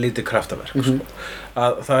lítið kraftaverk.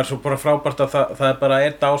 Að það er svo bara frábært að það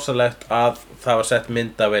bara dásalegt að það var sett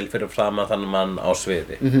myndavél fyrir framan þannig mann á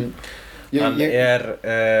sviði. Hann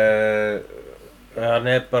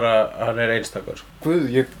er einstakur.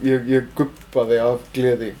 Guð, ég gubbaði af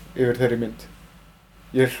gleði yfir þeirri mynd.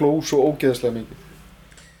 Ég hló svo ógeðslega mikið.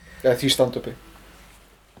 Eða því stand-upi.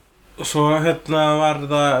 Svo var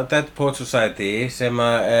það Dead Poets Society sem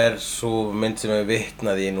er svo mynd sem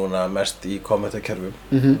vitnað í núna mest í kommentakerfum.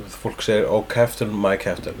 Fólk segir oh Captain, my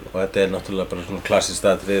Captain og þetta er náttúrulega bara svona klassist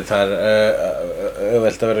atriði. Það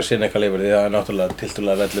auðvelt að vera að sinna eitthvað yfir því það er náttúrulega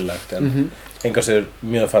tiltölulega vellilegt en enga sér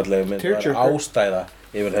mjög fallega mynd var ástæða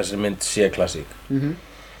yfir þessi mynd sé klassík.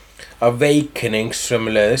 Awakenings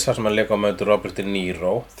sömuleiðis þar sem hann leika á mötu Robert De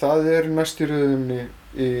Niro. Það er næst í röðinni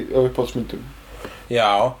á uppáhaldsmyndum.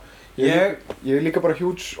 Já, ég er líka bara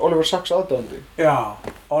huge Oliver Sacks aðdáandi. Já,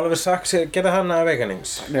 Oliver Sacks gerði hann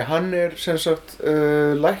Awakenings. Nei, hann er sem sagt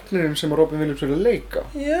læknirinn sem Robin Williams er að leika.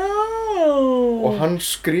 Já. Og hann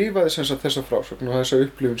skrifaði sem sagt þessa frásögn og þessa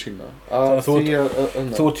upplifun sína.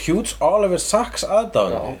 Þú ert huge Oliver Sacks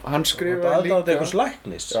aðdáandi. Já, hann skrifaði líka. Aðdáandi einhvers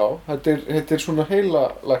læknis. Já, þetta er svona heila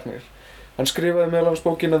læknir. Hann skrifaði meðal hans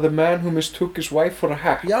bókina The Man Who Mistook His Wife for a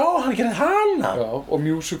Hack. Já, hann gerði hana. Já, og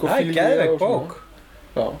Music of Feeling. Það er geðveik bók.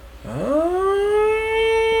 Já.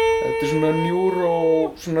 Þetta er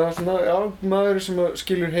svona maður sem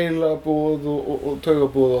skilur heilaboð og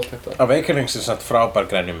taugaboð og allt þetta. Awakenings er samt frábær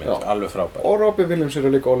grænjumynd, alveg frábær. Og Robin Williams er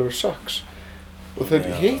að leika Oliver Sacks. Og þeir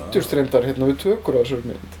hittust reyndar við tökur á þessari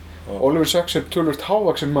mynd. Oliver Sacks er tölvört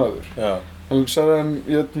hávaxinn maður. Já. Hann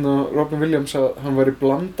sagði Robin Williams að hann væri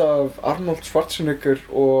blanda af Arnold Schwarzenegger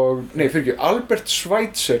og Albert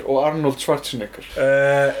Schweitzer og Arnold Schwarzenegger.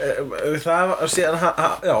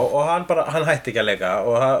 Og hann hætti ekki að leika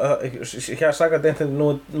og hér sagði þetta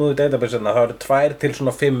nú í database-una það eru 2 til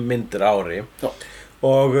svona 5 myndir á ári. Já.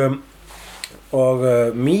 Og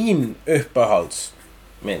mín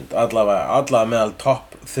uppáhaldsmynd allavega meðal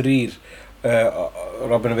topp 3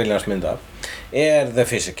 Robin Williams mynda er The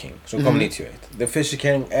Fisher King sem kom 91. The Fisher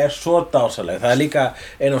King er svo dásaleg. Það er líka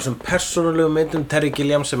einn af þessum persónulegu myndum Terry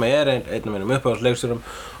Gilliam sem er einn af mínum uppáhaldsleikstjórum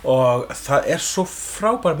og það er svo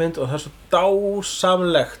frábær mynd og það er svo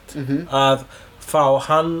dásamlegt að fá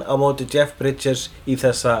hann á móti Jeff Bridges í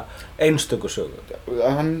þessa einstöku sögu.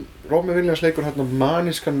 Robin Williams leikur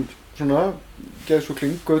manískan svona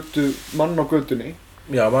geðsjúkling, mann á götunni.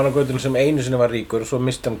 Já, mann á götunni sem einu sinni var ríkur og svo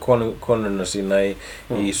misti hann konuna sína í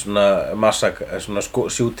svona svona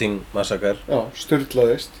shooting massakar. Já,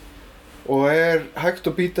 sturlaðist og er hægt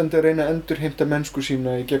og bítandi að reyna að endurheimta mennsku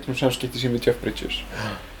sína í gegnum samskipti sín við Jeff Bridges.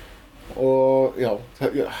 Og já, það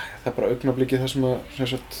er bara augnablikið það sem allir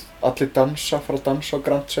fara að dansa á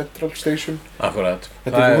Grand Central Station. Akkurat,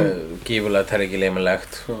 það er gífurlega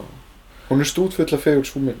tergileimilegt. Hún er stútfull af fegurð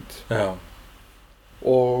sú mynd. Já.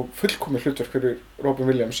 Og fullkomið hlutverk fyrir Robin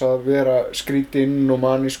Williams að vera skrítinn og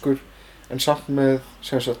manískur en samt með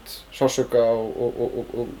sársauka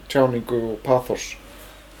og tjáningu og pathos.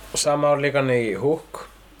 Og sama ár líka hann í Hook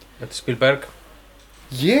eftir Spielberg.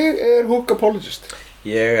 Ég er Hook apologist.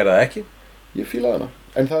 Ég er það ekki. Ég fílaði hana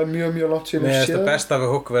en það er mjög langt síðan mér finnst það besta við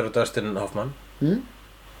Hook verður Dustin Hoffman.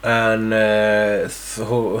 En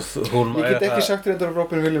hún ég get ekki sagt reyndar að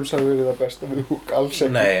Robin Williams hafi verið það besta við Hook, alls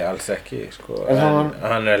ekki. Nei, alls ekki sko. En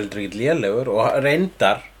hann er heldur ekki lélegur og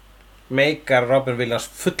reyndar meikar Robin Williams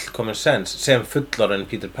fullkomin sens sem fullorðinn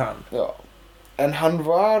Peter Pan. Já, en hann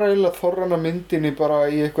var eiginlega þorran að myndinni bara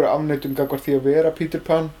í einhverja afneitum gagnvart því að vera Peter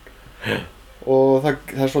Pan og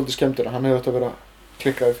það er svolítið skemmtuna, hann hefði átt að vera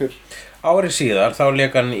klikkaði fyrr. Árið síðar þá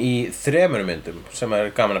lék hann í 3 myndum sem er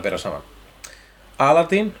gaman að bera saman.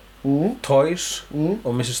 Aladdin, Toys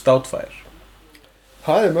og Mrs. Doubtfire.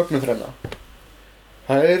 Það er mögnuð þrenna.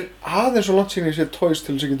 Það er aðeins svo langt síðan ég sé Toys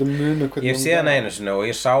til þess að geta muna hvernig. Ég sé hana einu sinni og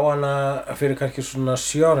ég sá hana fyrir kannski svona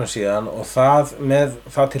 7 árum síðan og það með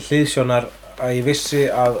það til hliðsjónar að ég vissi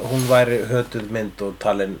að hún væri hötuð mynd og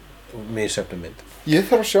talin misjöfnuð mynd. Ég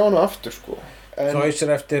þarf að sjá hana aftur sko. Toys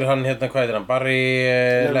er eftir hann hvað heitir hann? Barry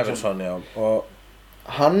Levinson, já. Og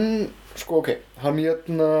hann sko hann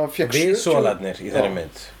fekk 70. Visualarnir í þeirri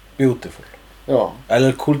mynd. Beautiful. Já.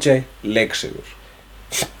 LL Cool J leiksigur.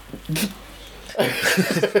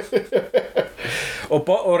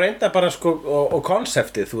 og reynda bara sko og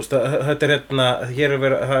konseptið, þú veist, þetta er hér er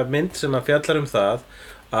það er mynd sem að fjallar það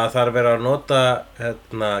að það er verið að nota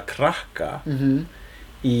krakka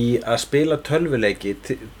í að spila tölvuleiki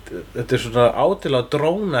þetta svona átilega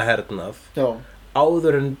drónahernað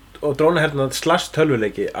áður en og drónahernað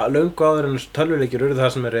tölvuleiki löngu áður en tölvuleikir eru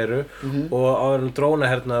það sem eru og áður en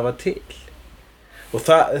drónahernað var til og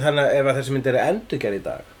þannig að ef að þessi mynd endurgerð í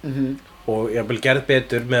dag og jafnvel gerð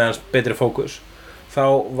betur með betri fókus þá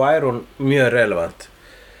væri hún mjög relevant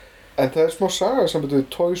en það smá saga samband við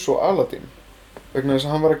Toys og Aladdin vegna þess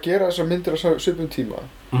að hann var að gera þessar myndir á svipum tíma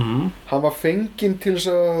hann var fenginn til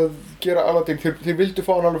þess að gera Aladdin þeir vildu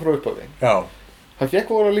fá hann alveg frá upphafi hann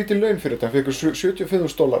fekk voru lítið laun fyrir þetta, hann fekk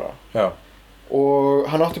 $75,000 Já. Og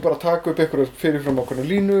hann átti bara að taka upp eitthvað fyrirfram ákveðnar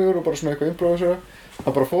línur og bara svona eitthvað improvisera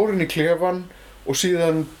hann bara fór inn í klefan og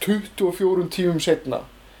síðan 24 tímum seinna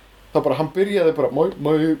það bara, hann byrjaði bara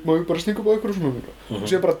má ég bara stinga upp á eitthvað svona og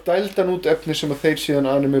síðan bara dældi hann út efni sem að þeir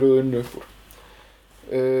síðan animeruðu unnu upp úr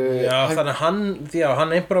þannig að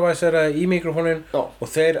hann improviseraði í mikrofónin og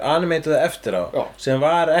þeir animeituðu eftir á sem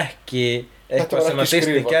var ekki eitthvað sem að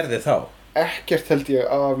Disney gerði þá ekkert held ég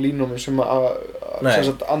af línunum sem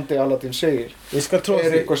Andi Aladdin segir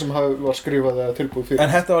eitthvað sem var skrifað eða tilbúið fyrir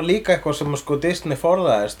en þetta var líka eitthvað sem sko Disney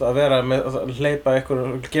forðaðist að vera með að hleypa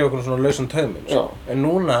gefa ykkur svona lausan tauminn en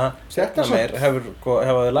núna meir hefur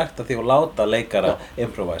þið lært að því að láta leikara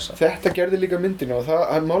improvisa þetta gerði líka myndina og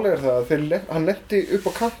málega það að hann lenti upp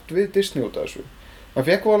á kant við Disney út af þessu hann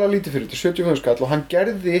fekk voðalega lítið fyrir þetta 75 skall og hann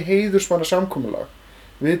gerði heiðursmanna samkomulag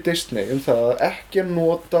við Disney það að ekki að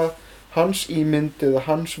nota hans ímynd eða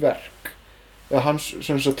hans verk eða hans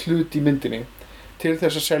hlut í myndinni til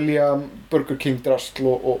þess að selja Burger King drasl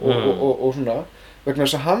og svona vegna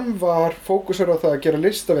þess að hann var fókusur á það að gera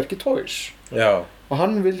listaverk í Toys og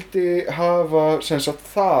hann vildi hafa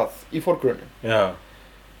það í forgrunni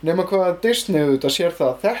nema hvað Disney auðvitað sér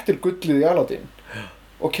það að þetta gullið í Aladdin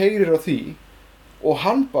og keyrir á því og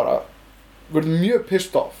hann bara verður mjög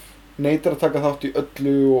pissed off neitar að taka þátt í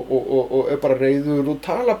öllu og bara reiður og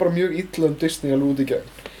tala bara mjög illa Disney alveg út í gegn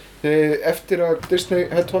eftir að Disney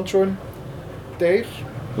head honchoinn deyr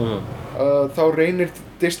þá reynir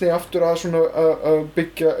Disney aftur að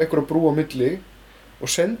byggja einhverja brú á milli og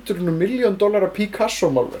sendur $1 million Picasso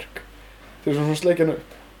málverk til þess að sleikja hann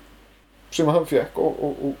upp sem hann fekk og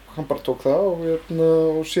hann bara tók það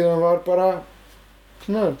og síðan var bara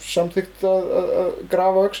samþykkt að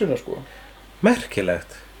grafa öxina sko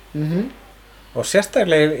merkilegt og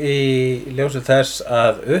sérstaklega í ljósi þess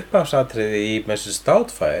að upphafsatriði í Mrs.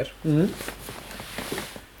 Doubtfire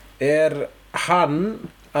hann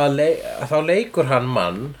þá leikur hann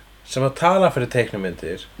mann sem að tala fyrir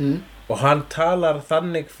teiknumyndir og hann talar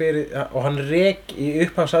þannig fyrir og hann í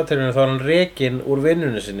upphafsatriðinu þá hann rekinn úr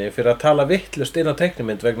vinnunni sinni fyrir að tala vittlust inn á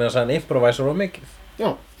teiknumynd vegna þess að hann improvisar of mikið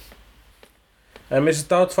en Mrs.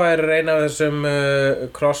 Doubtfire eina af þessum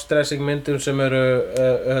cross-dressing myndum sem eru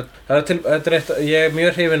ég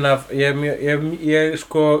mjög hrifinn af ég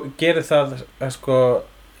sko geri það sko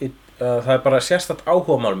það bara sérstakt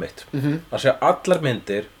áhugamál mitt að sjá allar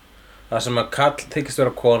myndir það sem að kall þykist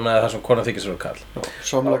vera kona eða það sem kona þykist vera kall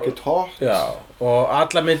Some Like It Hot og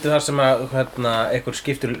allar myndir þar sem að einhver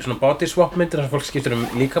skiptir svona body swap myndir þar sem fólk skiptir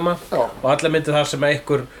líkama og allar myndir þar sem að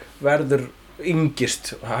einhver verður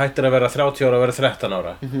yngist, hættir að vera 30 ára og vera 13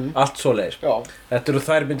 ára allt svoleiðis þetta eru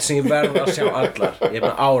þær myndir sem ég verð að sjá allar ég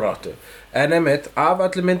með áráttu en einmitt af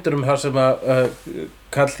allir myndurum þar sem að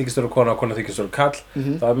kall þykist vera kona og kona þykist vera kall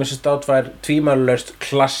þá er Mrs. Doubtfire tvímælulaust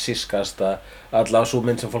klassískasta allavega sú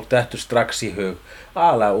mynd sem fólk dettur strax í hug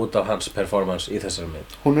alveg út af hans performance í þessari mynd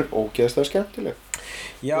hún er ógeðslega skemmtileg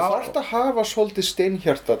þú þarft að hafa svolítið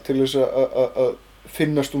steinhjarta til þess að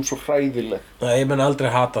finnast svo hræðileg. Ég mun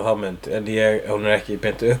aldrei hata þá mynd en hún er ekki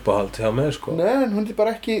beint uppáhald hjá mig sko. Nei, en hún er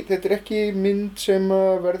bara ekki, þetta er ekki mynd sem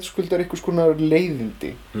verðskuldar einhvers konar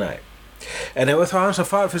leiðindi. Nei. En ef við þá aðeins að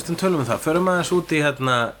fara fyrst tölum það, förum aðeins út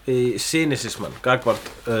í cynicisman, gagnvart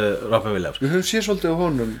Robin Williams. Við höfum séð svolítið á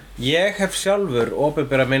honum. Ég hef sjálfur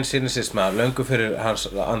opinberað minn cynicisma löngu fyrir hans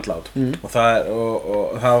andlát og það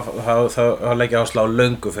legg ég áherslu á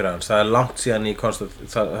löngu fyrir hans. Það er langt síðan ég komst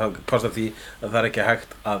að því að það er ekki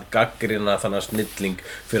hægt að gagnrýna þannig snilling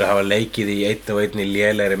fyrir að hafa leikið í einn og einn í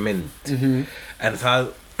lélegri mynd. En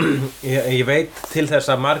það, ég veit til þess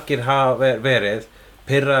að margir hafa verið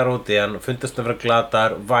pirrar út í hann, fundast að vera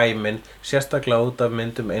glatar, væminn, sérstaklega út af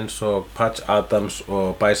myndum eins og Patch Adams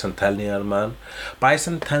og Bicentennial Man.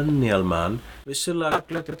 Bicentennial Man, vissulega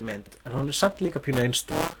glögglega mynd, en hún er samt líka pínu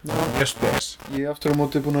einstök, mjög spes. Ég aftur á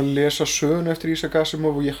móti búin að lesa söguna eftir Isaac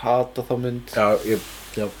Asimov og ég hata þá mynd.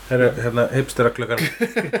 Já, hérna hipstera klukkan.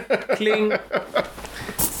 Kling!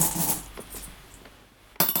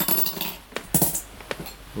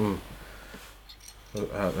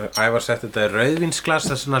 Ævar setti þetta í rauðvínsglas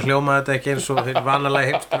þess vegna hljómaði þetta ekki eins og þeir vanalega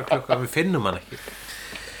hipsteraklukka við finnum hann ekki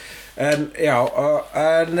en já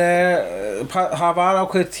það var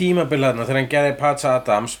ákveðið tímabil þarna þegar hann gerði Patch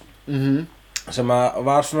Adams sem að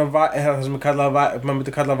var svona það sem maður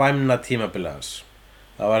myndi kalla væmna tímabil hans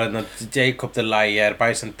það var hérna Jacob the Liar,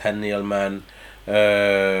 Bicentennial Man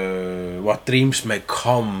What Dreams May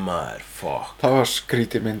Come fuck. Það var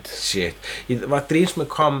skrítið mynd Shit. What Dreams May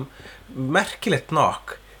Come merkilegt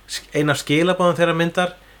nokk ein af skilabóðum þeirra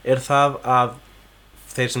myndar það að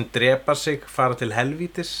þeir sem drepa sig fara til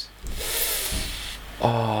helvítis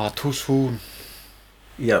too soon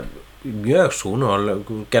já, mjög soon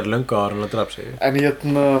og gerði löngu ára en að drapa sig en ég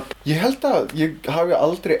held að ég hafi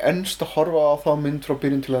aldrei ennst að horfa á þá mynd frá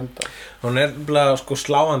byrjun til enda hún bara sko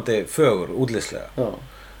sláandi fögur útlitslega já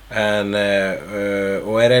en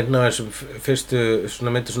og einn af þessum fyrstu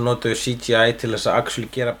svona myndir sem notuðu CGI til þess að actually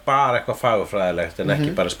gera bara eitthvað fagurfræðilegt en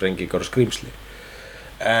ekki bara sprengingar og skrýmsli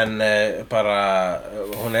en bara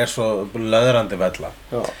hún svo löðrandi vella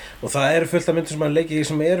og það eru fullt af myndir sem hann leikir í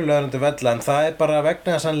sem eru löðrandi vella en það bara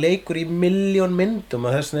vegna þess að hann leikur í milljón myndum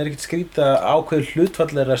og þess vegna ekkert skrýta ákveður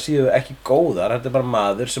hlutfallir að séu ekki góðar þetta bara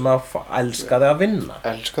maður sem elskaði að vinna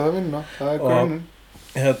það grunninn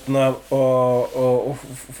og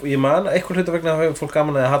ég man einhver hluta vegna að fólk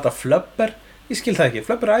gaman að hata Flubber ég skil það ekki,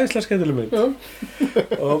 Flubber æðislega skemmtileg mynd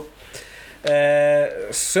og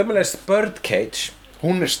sömulegis Birdcage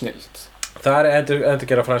hún snilt það endur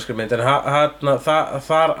gera franskri mynd en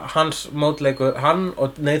þar hans mótleikur hann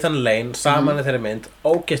og Nathan Lane saman í þeirri mynd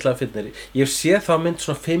ógeðslega fyndnir ég hef séð þá mynd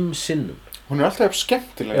svona 5 sinnum hún alltaf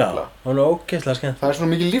skemmtileg hún ógeðslega skemmtileg það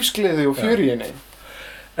svona mikið lífsgleði og fjör í henni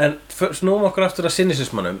en snúum okkur aftur að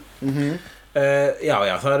cynicismannum já,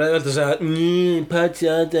 það auðvelt að segja Patch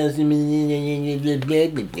Adams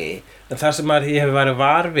en það sem ég hef verið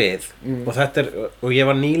var við og þetta og ég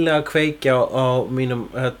var nýlega að kveikja á mínum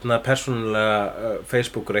persónulega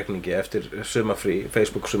Facebook-reikningi eftir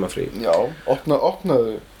Facebook sumafrí já,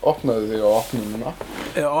 opnaðu þig á opnununa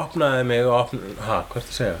opnaði mig og hvað ertu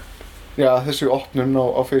að segja? Já, þessi opnun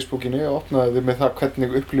á Facebookinu opnaði þig með það hvernig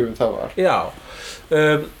upplifun það var já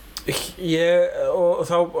og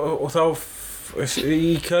þá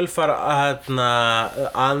í kjölfar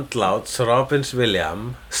andláts Robins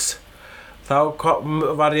Williams þá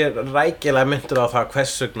var ég rækilega myndur á það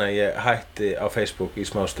hvers vegna ég hætti á Facebook í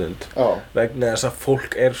smá stund vegna þess að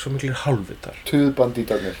fólk svo miklir hálfvitar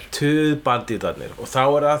tuðbandítarnir og þá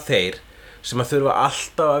það þeir sem að þurfa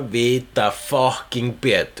alltaf að vita fucking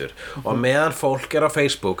betur og meðan fólk á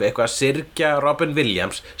Facebook eitthvað að syrgja Robin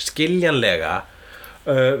Williams skiljanlega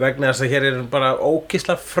vegna þess að hér bara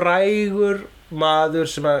ógeðslega frægur maður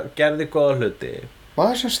sem að gerði góða hluti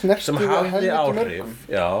maður sem hafði áhrif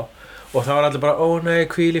já og þá allir bara ó nei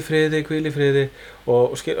hvíl í friði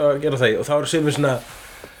og gera það og þá sumir svona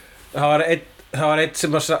það var einn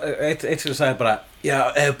sem sagði bara já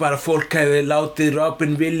ef bara fólk hefði látið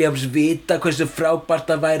Robin Williams vita hversu frábært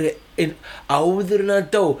það væri áður en hann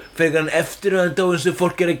dó frekar hann eftir hann dó eins og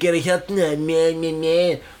fólk að gera hérna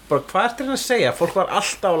bara hvað hann að segja fólk var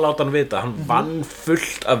alltaf að láta hann vita hann vann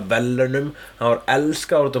fullt af velunum hann var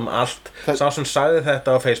elskaður út allt sá sem sagði þetta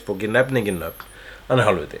á Facebook í nefningin nöfn hann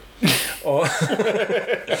hálfviti og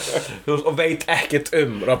veit ekkert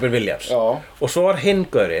Robin Williams og svo var hinn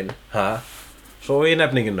gaurinn svo í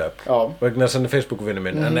nefningin upp vegna þess að hann Facebook-vinur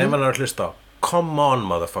minn en ef hann að hlusta á come on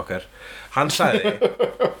motherfucker hann sagði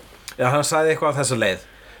eitthvað á þessa leið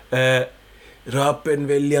Robin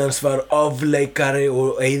Williams var ofleikari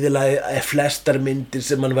og eyðilagði flestar myndir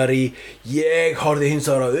sem hann var í ég horfði hins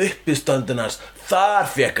vegar á uppistandinn hans þar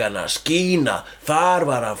fékk hann að skína þar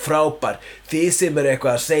var hann frábær þið sem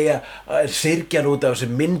eitthvað að segja syrgjan út af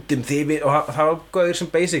þessum myndum og það var gauður sem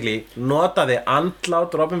basically notaði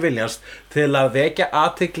andlát Robin Williams til að vekja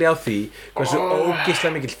athygli á því hversu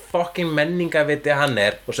ógeðslega mikill fucking menningaviti hann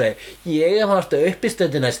og segi ég hef haft á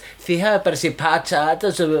uppistandinn hans þið hafa bara séð Patch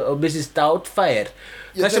Adams og Mrs. Doubtfire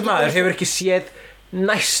þessi maður hefur ekki séð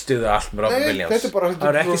næstuðu allt með Robin Williams hann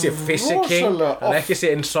hefur ekki séð Physicking hann hefur ekki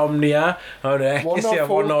séð Insomnia hann hefur ekki séð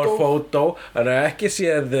One Hour Photo hann hefur ekki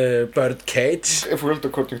séð Birdcage World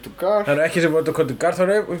According to Garth hann hefur ekki séð World According to Garth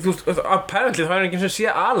apparently það ekki sem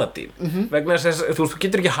séð Aladdin vegna þess að þú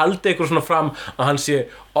getur ekki haldið eitthvað svona fram að hann sé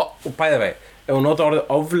og bæði vei ef hún nota orðið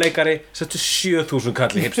ofleikari settu 7.000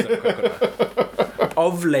 kall í hipster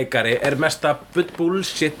ofleikari mesta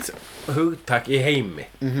bullshit hugtak í heimi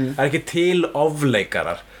það ekki til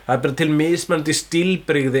ofleikarar það bara til mismunandi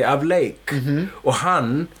stílbrigði af leik og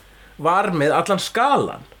hann var með allan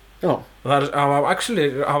skalan hann var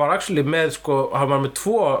actually með hann var með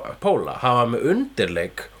 2 póla hann var með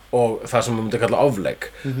undirleik og það sem við myndum kalla ofleik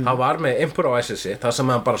hann var með improvisið sitt það sem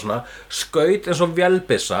hann bara svona skaut eins og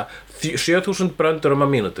vélbyssa 7000 bröndur að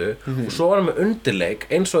mínútu og svo var hann með undirleik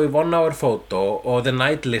eins og í One Hour Photo og The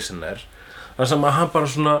Night Listener þar sem að hann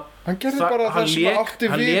bara svona hann gerði bara það sem átti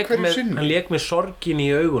við hverju sinni hann lék með sorgin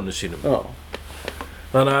í augunum sínum já.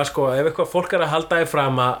 Þannig að sko, ef eitthvað fólk að halda í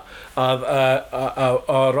fram að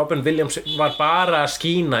Robin Williams var bara að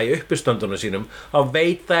skína í uppistöndunum sínum þá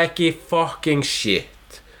veit það ekki fucking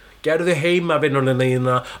shit gerðu heimavinnunina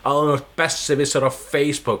þína áður en bessi vissar á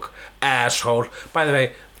Facebook asshole, by the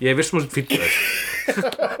way ég viss mjög fyrir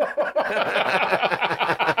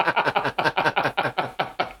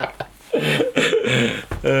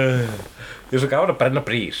ég er svo gaman að brenna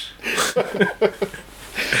brýr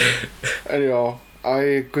en já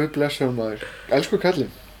guð bless hann maður elsku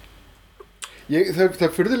kallinn það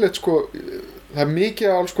er furðulegt sko það er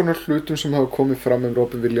mikið af alls konar hlutum sem hafa komið fram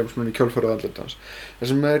Robin Williams í kjölfarið andlitans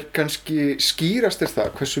það sem er kannski skýrast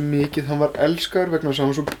það hversu mikið hann var elskaður vegna þess að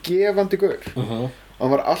hann var svo gefandi gaur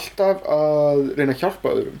hann var alltaf að reyna að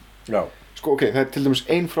hjálpa öðrum já. Sko ok, það er til dæmis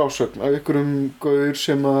ein frásögn af einhverjum gaur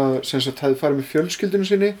sem hefði farið með fjölskyldunum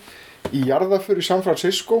sinni í jarðaför í San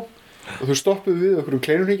Francisco og þau stoppuðu við einhverjum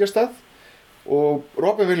kleinurhringjastað og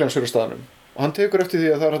Robin Williams á staðnum og hann tekur eftir því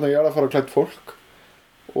að það er hérna jarðafara klætt fólk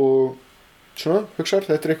og svona, hugsar,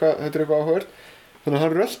 þetta er eitthvað áhugavert þannig að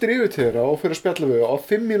hann röltir yfir til þeirra og fyrir að spjalla við og á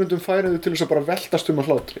 5 mínútum færið þau til þess að bara veltast um að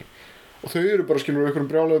hlátri og þau eru bara skilur einhverjum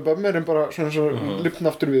brjálaðu bömmir en bara svona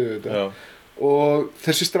lifna aftur við þetta og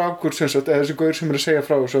þessi strákur eða þessi gaur sem að segja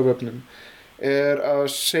frá þessu á vefnum er að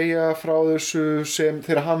segja frá þessu sem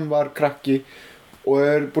þegar hann var krakki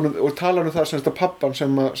og tala það að pappan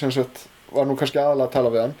sem var nú kannski aðalega að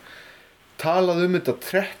tala við hann talaði þetta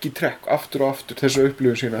trekk í trekk aftur og aftur þessu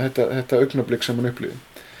upplifun sína þetta augnablik sem hann upplifði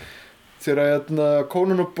þegar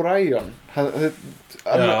Conan O'Brien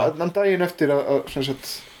hann daginn eftir að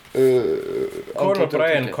Conan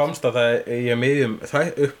O'Brien komst að það í miðjum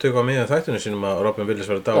upptöku á miðjum þættinu sínum að Robin Williams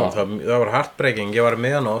var dáinn það var heartbreaking, ég var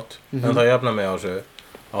miðanótt en það jafnaði mig á þessu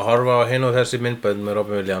að horfa á hinn og þessi myndbönd með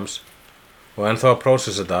Robin Williams og ennþá að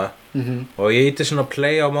processa þetta og ég ítti svona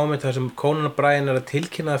play á moment þar sem Conan O'Brien er að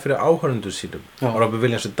tilkynna það fyrir áhorfendur sínum og Robin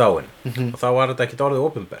Williams er dáinn og þá var þetta ekkert orðið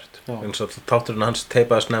opinbert eins og þátturinn hans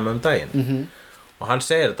teipaði snemma daginn og hann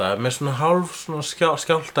segir þetta með svona hálf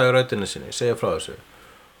skjálta í röddinni sinni segir frá þessu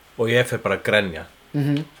og ég fer bara að grenja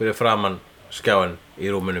fyrir framan skjáin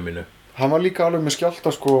í rúminu mínu hann var líka alveg með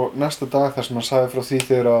skjálta sko næsta dag þar sem hann sagði frá því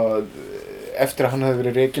þegar að eftir að hann hefði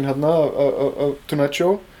verið rekinn hérna á Tonight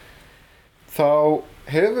Show þá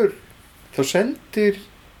sendir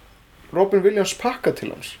Robin Williams pakka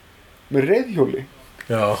til hans með reiðhjóli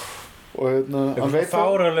já og hann veit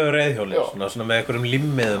fáránlegu reiðhjóli svona með einhverjum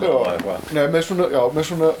limmiðum og eitthvað nei með svona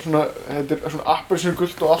þetta er svona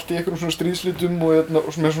appelsínugult og allt í einhverjum svona stríðslitum og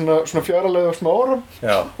með svona fjaralega smá áram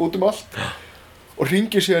út allt og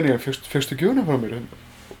hringir síðan í hann fyrstu gjöfuna frá mér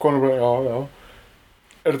og konar bara já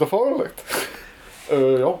er þetta fáránlegt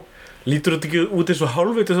já lítur þetta ekki út eins og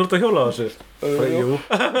hálfviti þú ert að hjóla á þessu? Jú,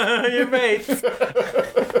 ég veit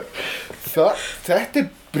Þetta er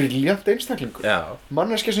brilljant einstaklingur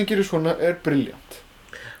manneskja sem gerir svona er brilljant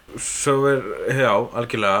Svo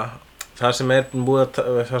algjörlega það sem er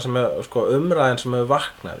sko, umræðin sem hefur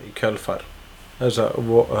vaknað í kjölfar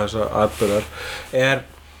þessa atburðar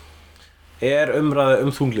er umræða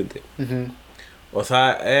þunglindi og það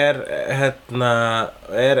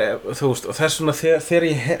þú veist og þess vegna þegar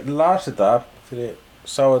ég las þetta þegar ég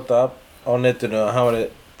sá þetta á netinu að hann var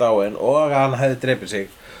dáinn og að hann hefði drepið sig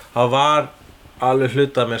þá var alveg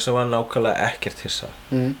hluta mér sem var nákvæmlega ekkert hissa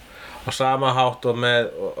á sama hátt og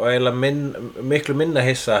eiginlega miklu minna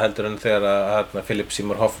hissa heldur en þegar að Philip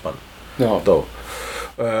Seymour Hoffman dó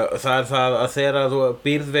það er það að þegar þú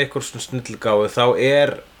býrð við einhver snillgáfu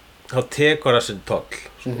þá tekur það sinn toll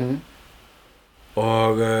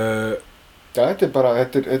og þetta er bara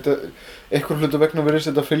einhver hlutu vegna verið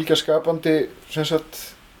þetta fylgja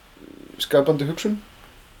skapandi hugsun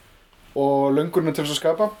og löngunum til þess að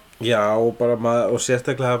skapa já og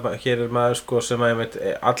sérstaklega hér er maður sko sem að ég veit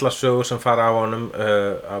alla sögur sem fara á honum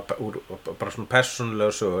bara svona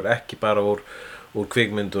persónulega sögur ekki bara úr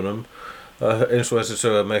kvikmyndunum eins og þessi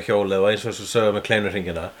sögur með hjólið og eins og þessi sögur með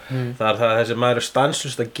kleinurhringina það er það að þessi maður er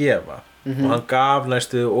stanslaust að gefa og hann gaf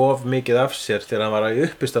næstu of mikið af sér þegar hann var í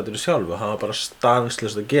uppistandinu sjálfu hann var bara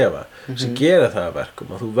stanslaust að gefa sem gerir það að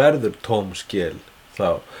verkum að þú verður tóm skil þá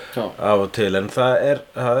af og til en það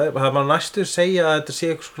var næstu segja að þetta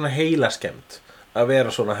sé eitthvað svona heilaskemmt að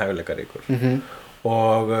vera svona hæfileikaríkur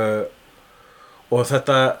og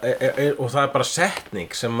þetta og það bara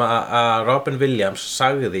setning sem að Robin Williams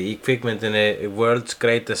sagði í kvikmyndinni World's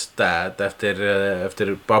Greatest Dad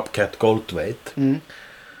eftir Bobcat Goldthwait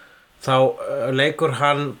þá leikur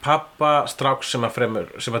hann pappa stráks sem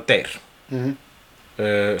að deyr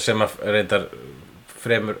sem að reyndar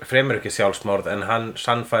fremur ekki sjálfsmorð en hann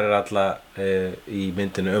sannfærir alla í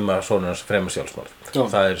myndinu að sonur hans fremur sjálfsmorð.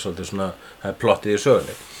 Það svolítið svona, það er plottið í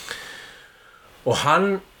sögunni. Og hann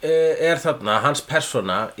þarna, hans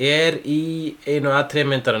persóna í einu atriði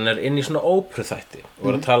myndarinnar inn í svona óperuþætti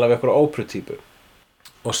og að tala við einhverja óperutýpu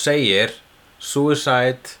og segir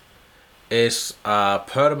suicide is a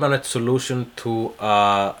permanent solution to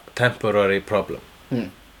a temporary problem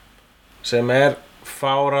sem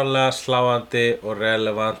fáranlega sláandi og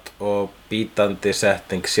relevant og bítandi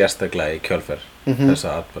setning sérstaklega í kjölfer þessa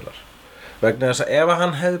atburðar vegna þess að ef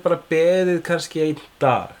hann hefði bara beðið kannski einn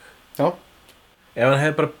dag ef hann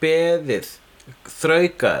hefði bara beðið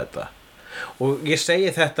þraukað þetta og ég segi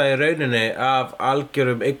þetta í rauninni af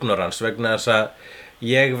algjörum ignorans vegna þess að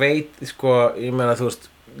ég veit sko, ég meina þú veist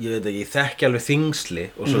ég veit ekki, ég þekki alveg þyngsli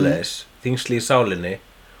og svoleiðis, þyngsli í sálinni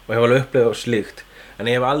og hef alveg upplifað slíkt en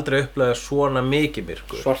ég hef aldrei upplifað svona mikið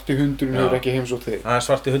myrkur. Svarti hundurinn hefur ekki heimsótt þig.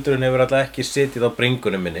 Svarti hundurinn hefur alltaf ekki sitið á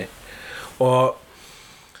bringunum minni og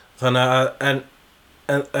þannig að en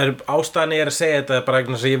ástæðan ég að segja þetta bara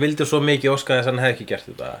vegna þess að ég vildi svo mikið óska þess að hann hefði ekki gert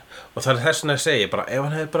þetta og það þess vegna að segja bara ef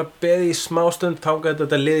hann hefði bara beðið í smástund þangað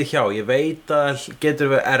þetta liði hjá ég veit að það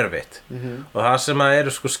getur verið erfitt og það sem að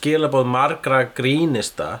eru sko skilaboð margra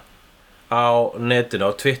grínista á netinu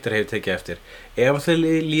á Twitter hefur tekið eftir ef þið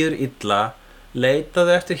líður illa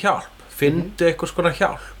leitaðu eftir hjálp finndu einhvers konar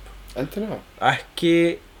hjálp endilega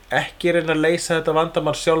ekki reyna að leysa þetta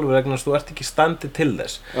vandamál sjálfur vegna þess að þú ert ekki standið til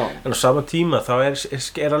þess en á sama tíma þá er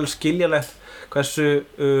alveg skiljalegt hversu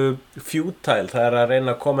futile það að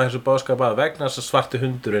reyna að koma þessu boðskap að vegna þess að svarti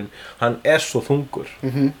hundurinn hann svo þungur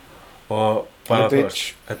og bara þú veist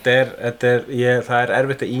það er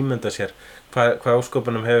erfitt að ímynda sér hvað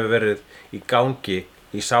ósköpunum hefur verið í gangi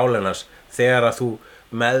í sálinnas þegar að þú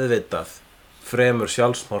meðvitað fremur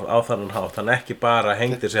sjálfsmorð á þannan hátt hann ekki bara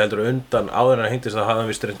hengdi sig heldur undan áður en hann hengdi sig þá hafði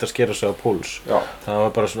hann vist reynt að skera sig á púls það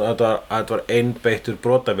var bara svona, þetta var einbeittur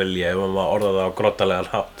brotavilji ef maður orðaði það á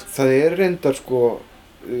grottalegan hátt það reyndar sko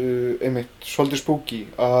einmitt svolítið spooky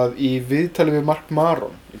að í viðtali við Mark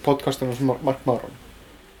Maron í podcastinu sem Mark Maron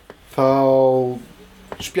þá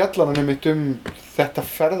spjallar hann einmitt þetta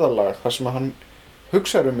ferðalag þar sem hann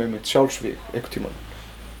hugsaði einmitt sjálfsvíg einhvern tímann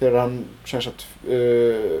þegar hann sem sagt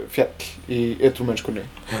fjall í edrúmennskunni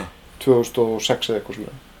 2006 eða eitthvað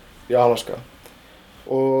svona í Alaska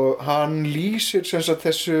og hann lýsir sem sagt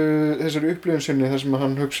þessari upplifun sinni þar sem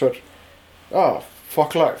hann hugsar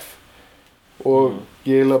fuck life og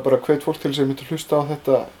ég bara hvet fólk til þess að mynda hlusta á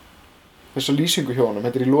þessa lýsingu hjá honum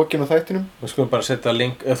þetta í lokin á þættinum við skulum bara setja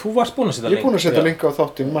link þú varst búin að setja link ég er búin að setja link á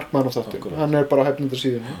þáttinn Mark Maron þáttinn hann bara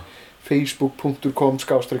hefnendarsíðunni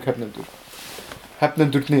facebook.com/hefnendur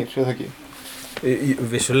Hefnendurnir, eða ekki?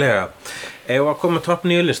 Vissulega. Ef að koma topp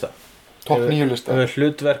 9 lista. Topp 9 lista.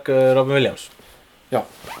 Hlutverk Robin Williams. Já.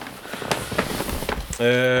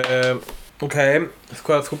 Ok,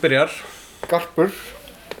 hvað þú byrjar?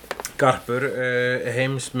 Garpur,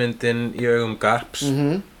 heimsmyndin í augum Garps.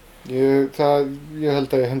 Ég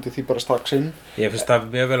held að ég hendi því bara strax inn. Ég finnst það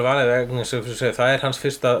mjög vel valið vegna það er hans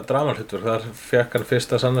fyrsta dramahlutverk. Þar fékk hann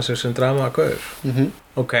fyrst að sanna sig sem dramagaur.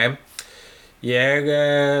 Ok. Ég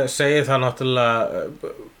segi það náttúrulega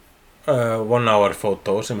One Hour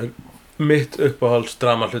Photo sem mitt uppáhalds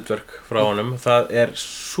dramahlutverk frá honum það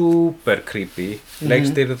super creepy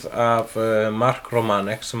leikstýrð af Mark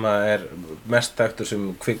Romanek sem mest þekktur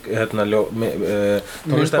sem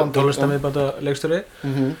tónlistarmiðbanda leikstýri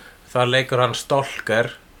þar leikur hann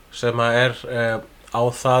Stalker sem á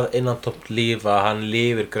það innantómt líf að hann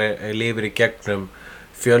lifir í gegnum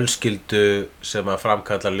fjölskyldu sem að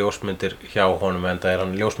framkalla ljósmyndir hjá honum en það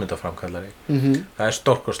hann ljósmyndaframkallari það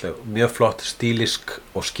stórkostleg, mjög flott, stílisk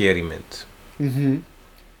og scary mynd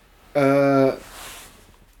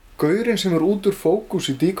Gaurinn sem út úr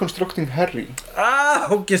fókus í Deconstructing Harry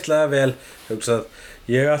ógeðslega vel hugsað,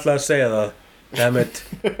 ég ætlaði að segja það dammit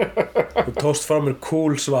þú tókst frá mér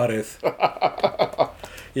cool svarið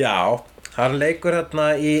já hann leikur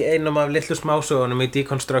hérna í einum af litlu smásögunum í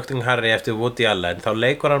Deconstructing Harry eftir Woody Allen þá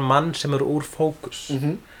leikur hann mann sem úr fókus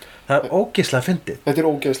það ógeðslega fyndið þetta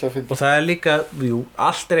ógeðslega fyndið og það líka,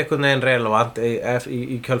 allt einhvern veginn relevant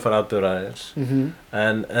í kjölfar atburðarins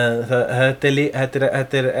en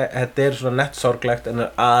þetta svona nett sorglegt en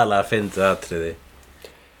aðalega fyndið atriði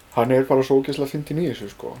hann bara svo ógeðslega fyndið í þessu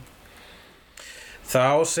sko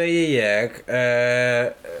þá segi ég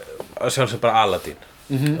að sjálfsög bara Aladdin.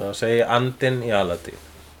 Það segi andinn í Aladdin.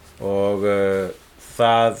 Og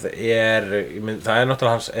það er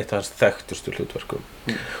náttúrulega eitt af hans þekktustu hlutverkum.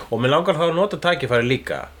 Og mér langar þá að nota tækifæri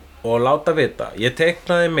líka og láta vita. Ég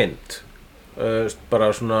teiknaði mynd,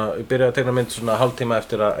 bara svona, ég byrjaði að teikna mynd svona hálftíma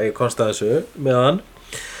eftir að ég komst að þessu með hann.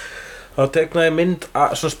 Þá teiknaði ég mynd,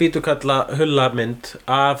 svona spýtukalla hullamynd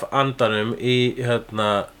af andanum í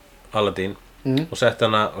Aladdin og sett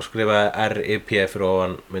hana og skrifaði RIP fyrir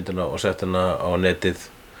ofan myndina og sett hana á netið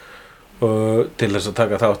til þess að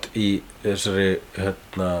taka þátt í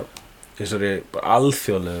þessari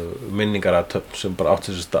alþjóðlegu minningarathöfn sem bara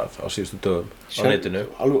átti sér stað á síðustu dögum á netinu.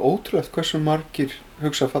 Alveg ótrúlegt hversu margir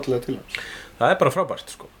hugsa fallega til hans. Það er bara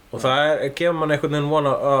frábært sko. Og það gefur mann einhvern veginn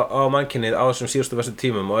vona á mannkynið á þessum síðustu bestu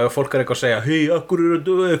tímum og ef fólk er eitthvað að segja hei, akkur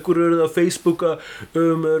eru það að Facebooka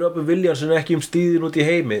Robin Williams en ekki stíðin út í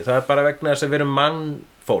heimi það er bara vegna þess að við erum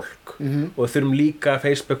mannfólk og við þurfum líka að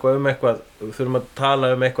Facebooka eitthvað við þurfum að tala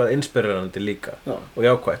eitthvað inspirerandi líka og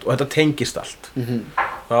jákvætt og þetta tengist allt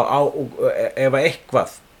ef eitthvað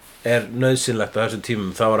er nauðsynlegt á þessum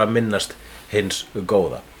tímum þá er að minnast hins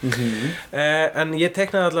góða en ég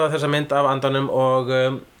teiknaði allavega þessa mynd af andanum og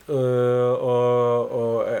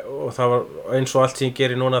það var eins og allt sem ég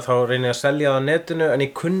geri núna þá reyni ég að selja það á netinu en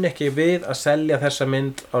ég kunni ekki við að selja þessa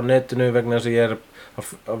mynd á netinu vegna þess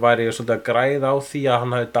að væri ég svolítið að græða á því að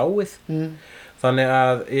hann hafi dáið þannig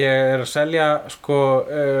að ég er að selja sko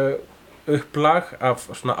upplag af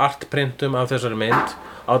svona artprintum af þessari mynd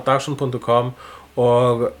á Dagson.com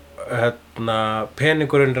og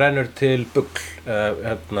peningurinn rennur til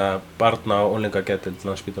BUGL barna- og unglingadeild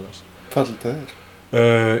Landspítalans. Fallegt það er.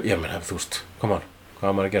 Ég meina, þú veist, come on, hvað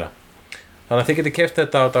á maður að gera? Þannig að þið getið keypt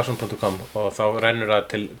þetta á Dagson.com og þá rennur það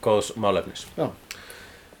til góðs málefnis. Já.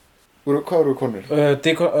 Hvað eru konur?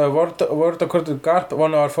 Word according to Garp,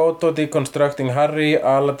 1 hour photo, deconstructing Harry,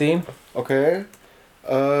 Aladdin. Ok,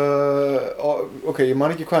 ég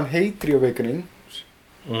man ekki hvað hann heitir í Awakening.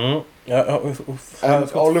 En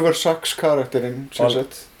Oliver Sacks karakterinn, sem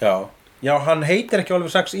sett. Já, hann heitir ekki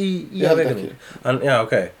Oliver Sacks í Awakening. Já,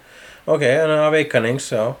 ok, en Awakenings,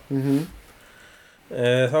 já.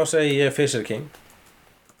 Þá segi ég Fisher King.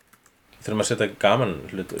 Þurfum að setja gaman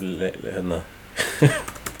hlut hérna.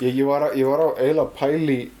 Ég var á eiginlega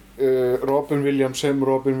pæli Robin Williams sem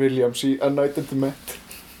Robin Williams í A Night in the Met.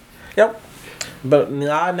 Já.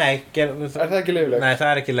 Nei. Er það ekki leyfilegt? Nei, það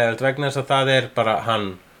er ekki leyfilegt vegna þess að það er bara hann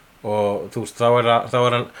og þú veist, þá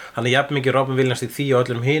er hann er jafn mikið Robin Williams í því og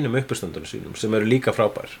öllum hinum uppistandunum sínum sem eru líka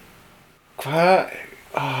frábær. Hvað?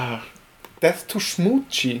 Death to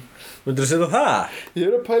Smoochie. Myndirðu setja það? Ég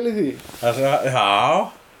er að pæli því. Já,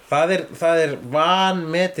 það er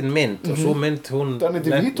vanmetin mynd og svo mynd hún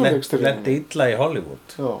lenti illa í Hollywood.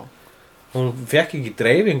 Já. Hún fekk ekki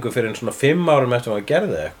dreifingu fyrir svona 5 árum eftir að hann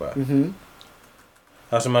gerði eitthvað.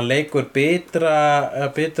 Það sem hann leikur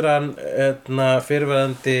bitran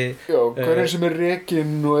fyrirverandi hverjum sem er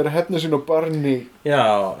rekinn og er að hefna sín á barni.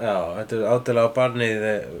 Já, þetta er ádeila á barnið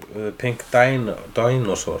Pink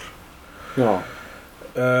Dinosaur. Já.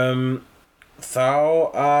 Þá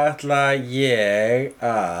ætla ég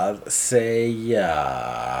að segja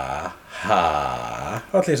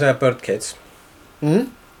ætla ég að segja Birdcage.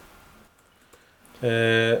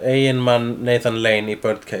 Eiginmann Nathan Lane í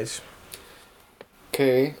Birdcage. Ok,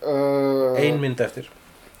 ein mynd eftir.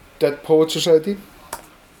 Dead Poets Society.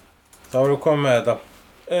 Þá erum við komið með þetta.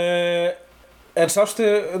 En sástu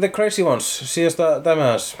The Crazy Ones, síðasta dæmið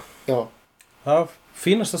hans? Já. Það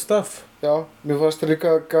fínasta stuff. Já, mér fannst það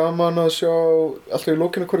líka gaman að sjá alltaf í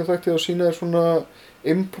lokinu hverju þætti og sína þér svona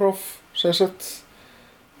improv, sem sagt,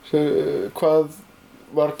 hvað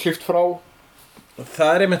var klippt frá.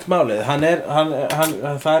 Það er einmitt málið, það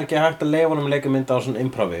er ekki hægt að leyfa honum að leika mynda á svona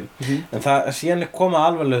improvi en það síðan koma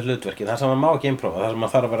alvarlegu hlutverki, það sem maður má ekki improva, það sem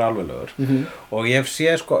maður þarf að vera alvarlegur og ég hef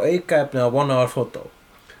séð sko aukaefni á 1 hour photo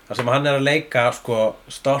þar sem hann er að leika sko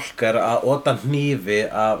stalker að ota hnífi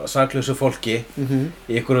af saklausu fólki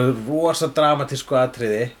í einhverju rosa dramatísku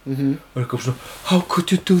atriði og eitthvað svona how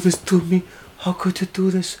could you do this to me, how could you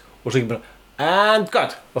do this og svo ekki bara and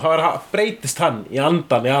God og þá breytist hann í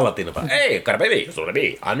andan í Aladdin og bara hey, got a baby, so a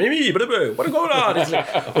baby I'm me, what is going on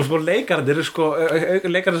og sko leikarnir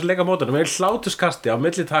leika mótunum með hlátuskasti á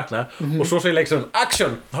milli takna og svo segir leikarinn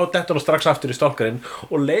action þá dettur hann strax aftur í stálkarinn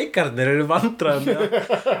og leikarnir eru vandræðum með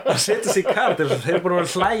að setja sig í karakter þeir eru búin að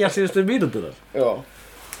vera hlæja síðustu mínúturnar. Já.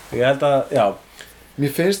 Ég held að, já.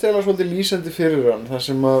 Mér finnst það svolítið lýsandi fyrir hann þar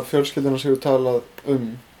sem að fjölskyldan hefur talað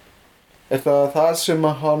er það sem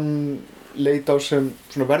að hann leit á sem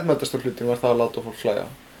svona verðmætastur hlutin var það að láta fólk hlæja.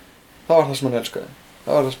 Það var það sem hann elskaði.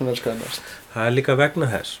 Það var það sem hann elskaði mest. Það er líka vegna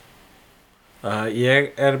þess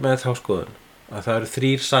Ég er með þá skoðun að það eru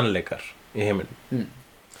 3 sannleikar í heiminum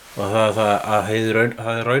og það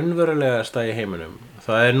er raunverulegasta í heiminum,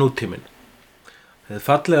 það er nútíminn. Það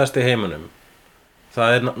fallegasta í heiminum, það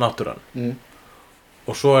er náttúran.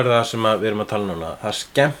 Og svo er það sem við erum að tala núna, það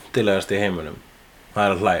skemmtilegasta í heiminum, það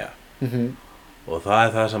er að hlæja. Og það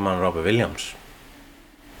er það sem hann Robbie Williams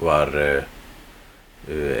var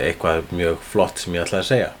eitthvað mjög flott sem ég ætlaði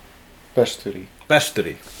að segja. Bestur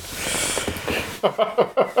í.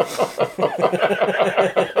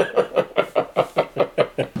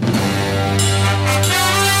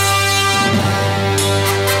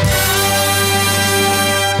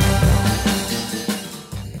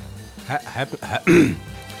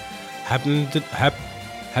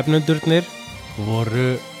 Hefnendurnir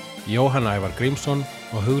voru Jóhann Ævar Grímsson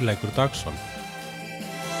og Hugleikur Dagsson.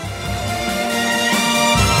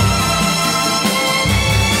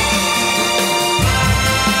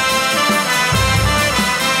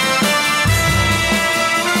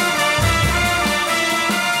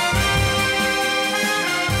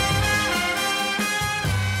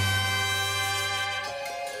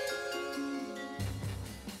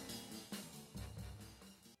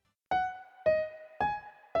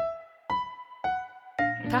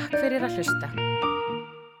 Takk fyrir að hlusta.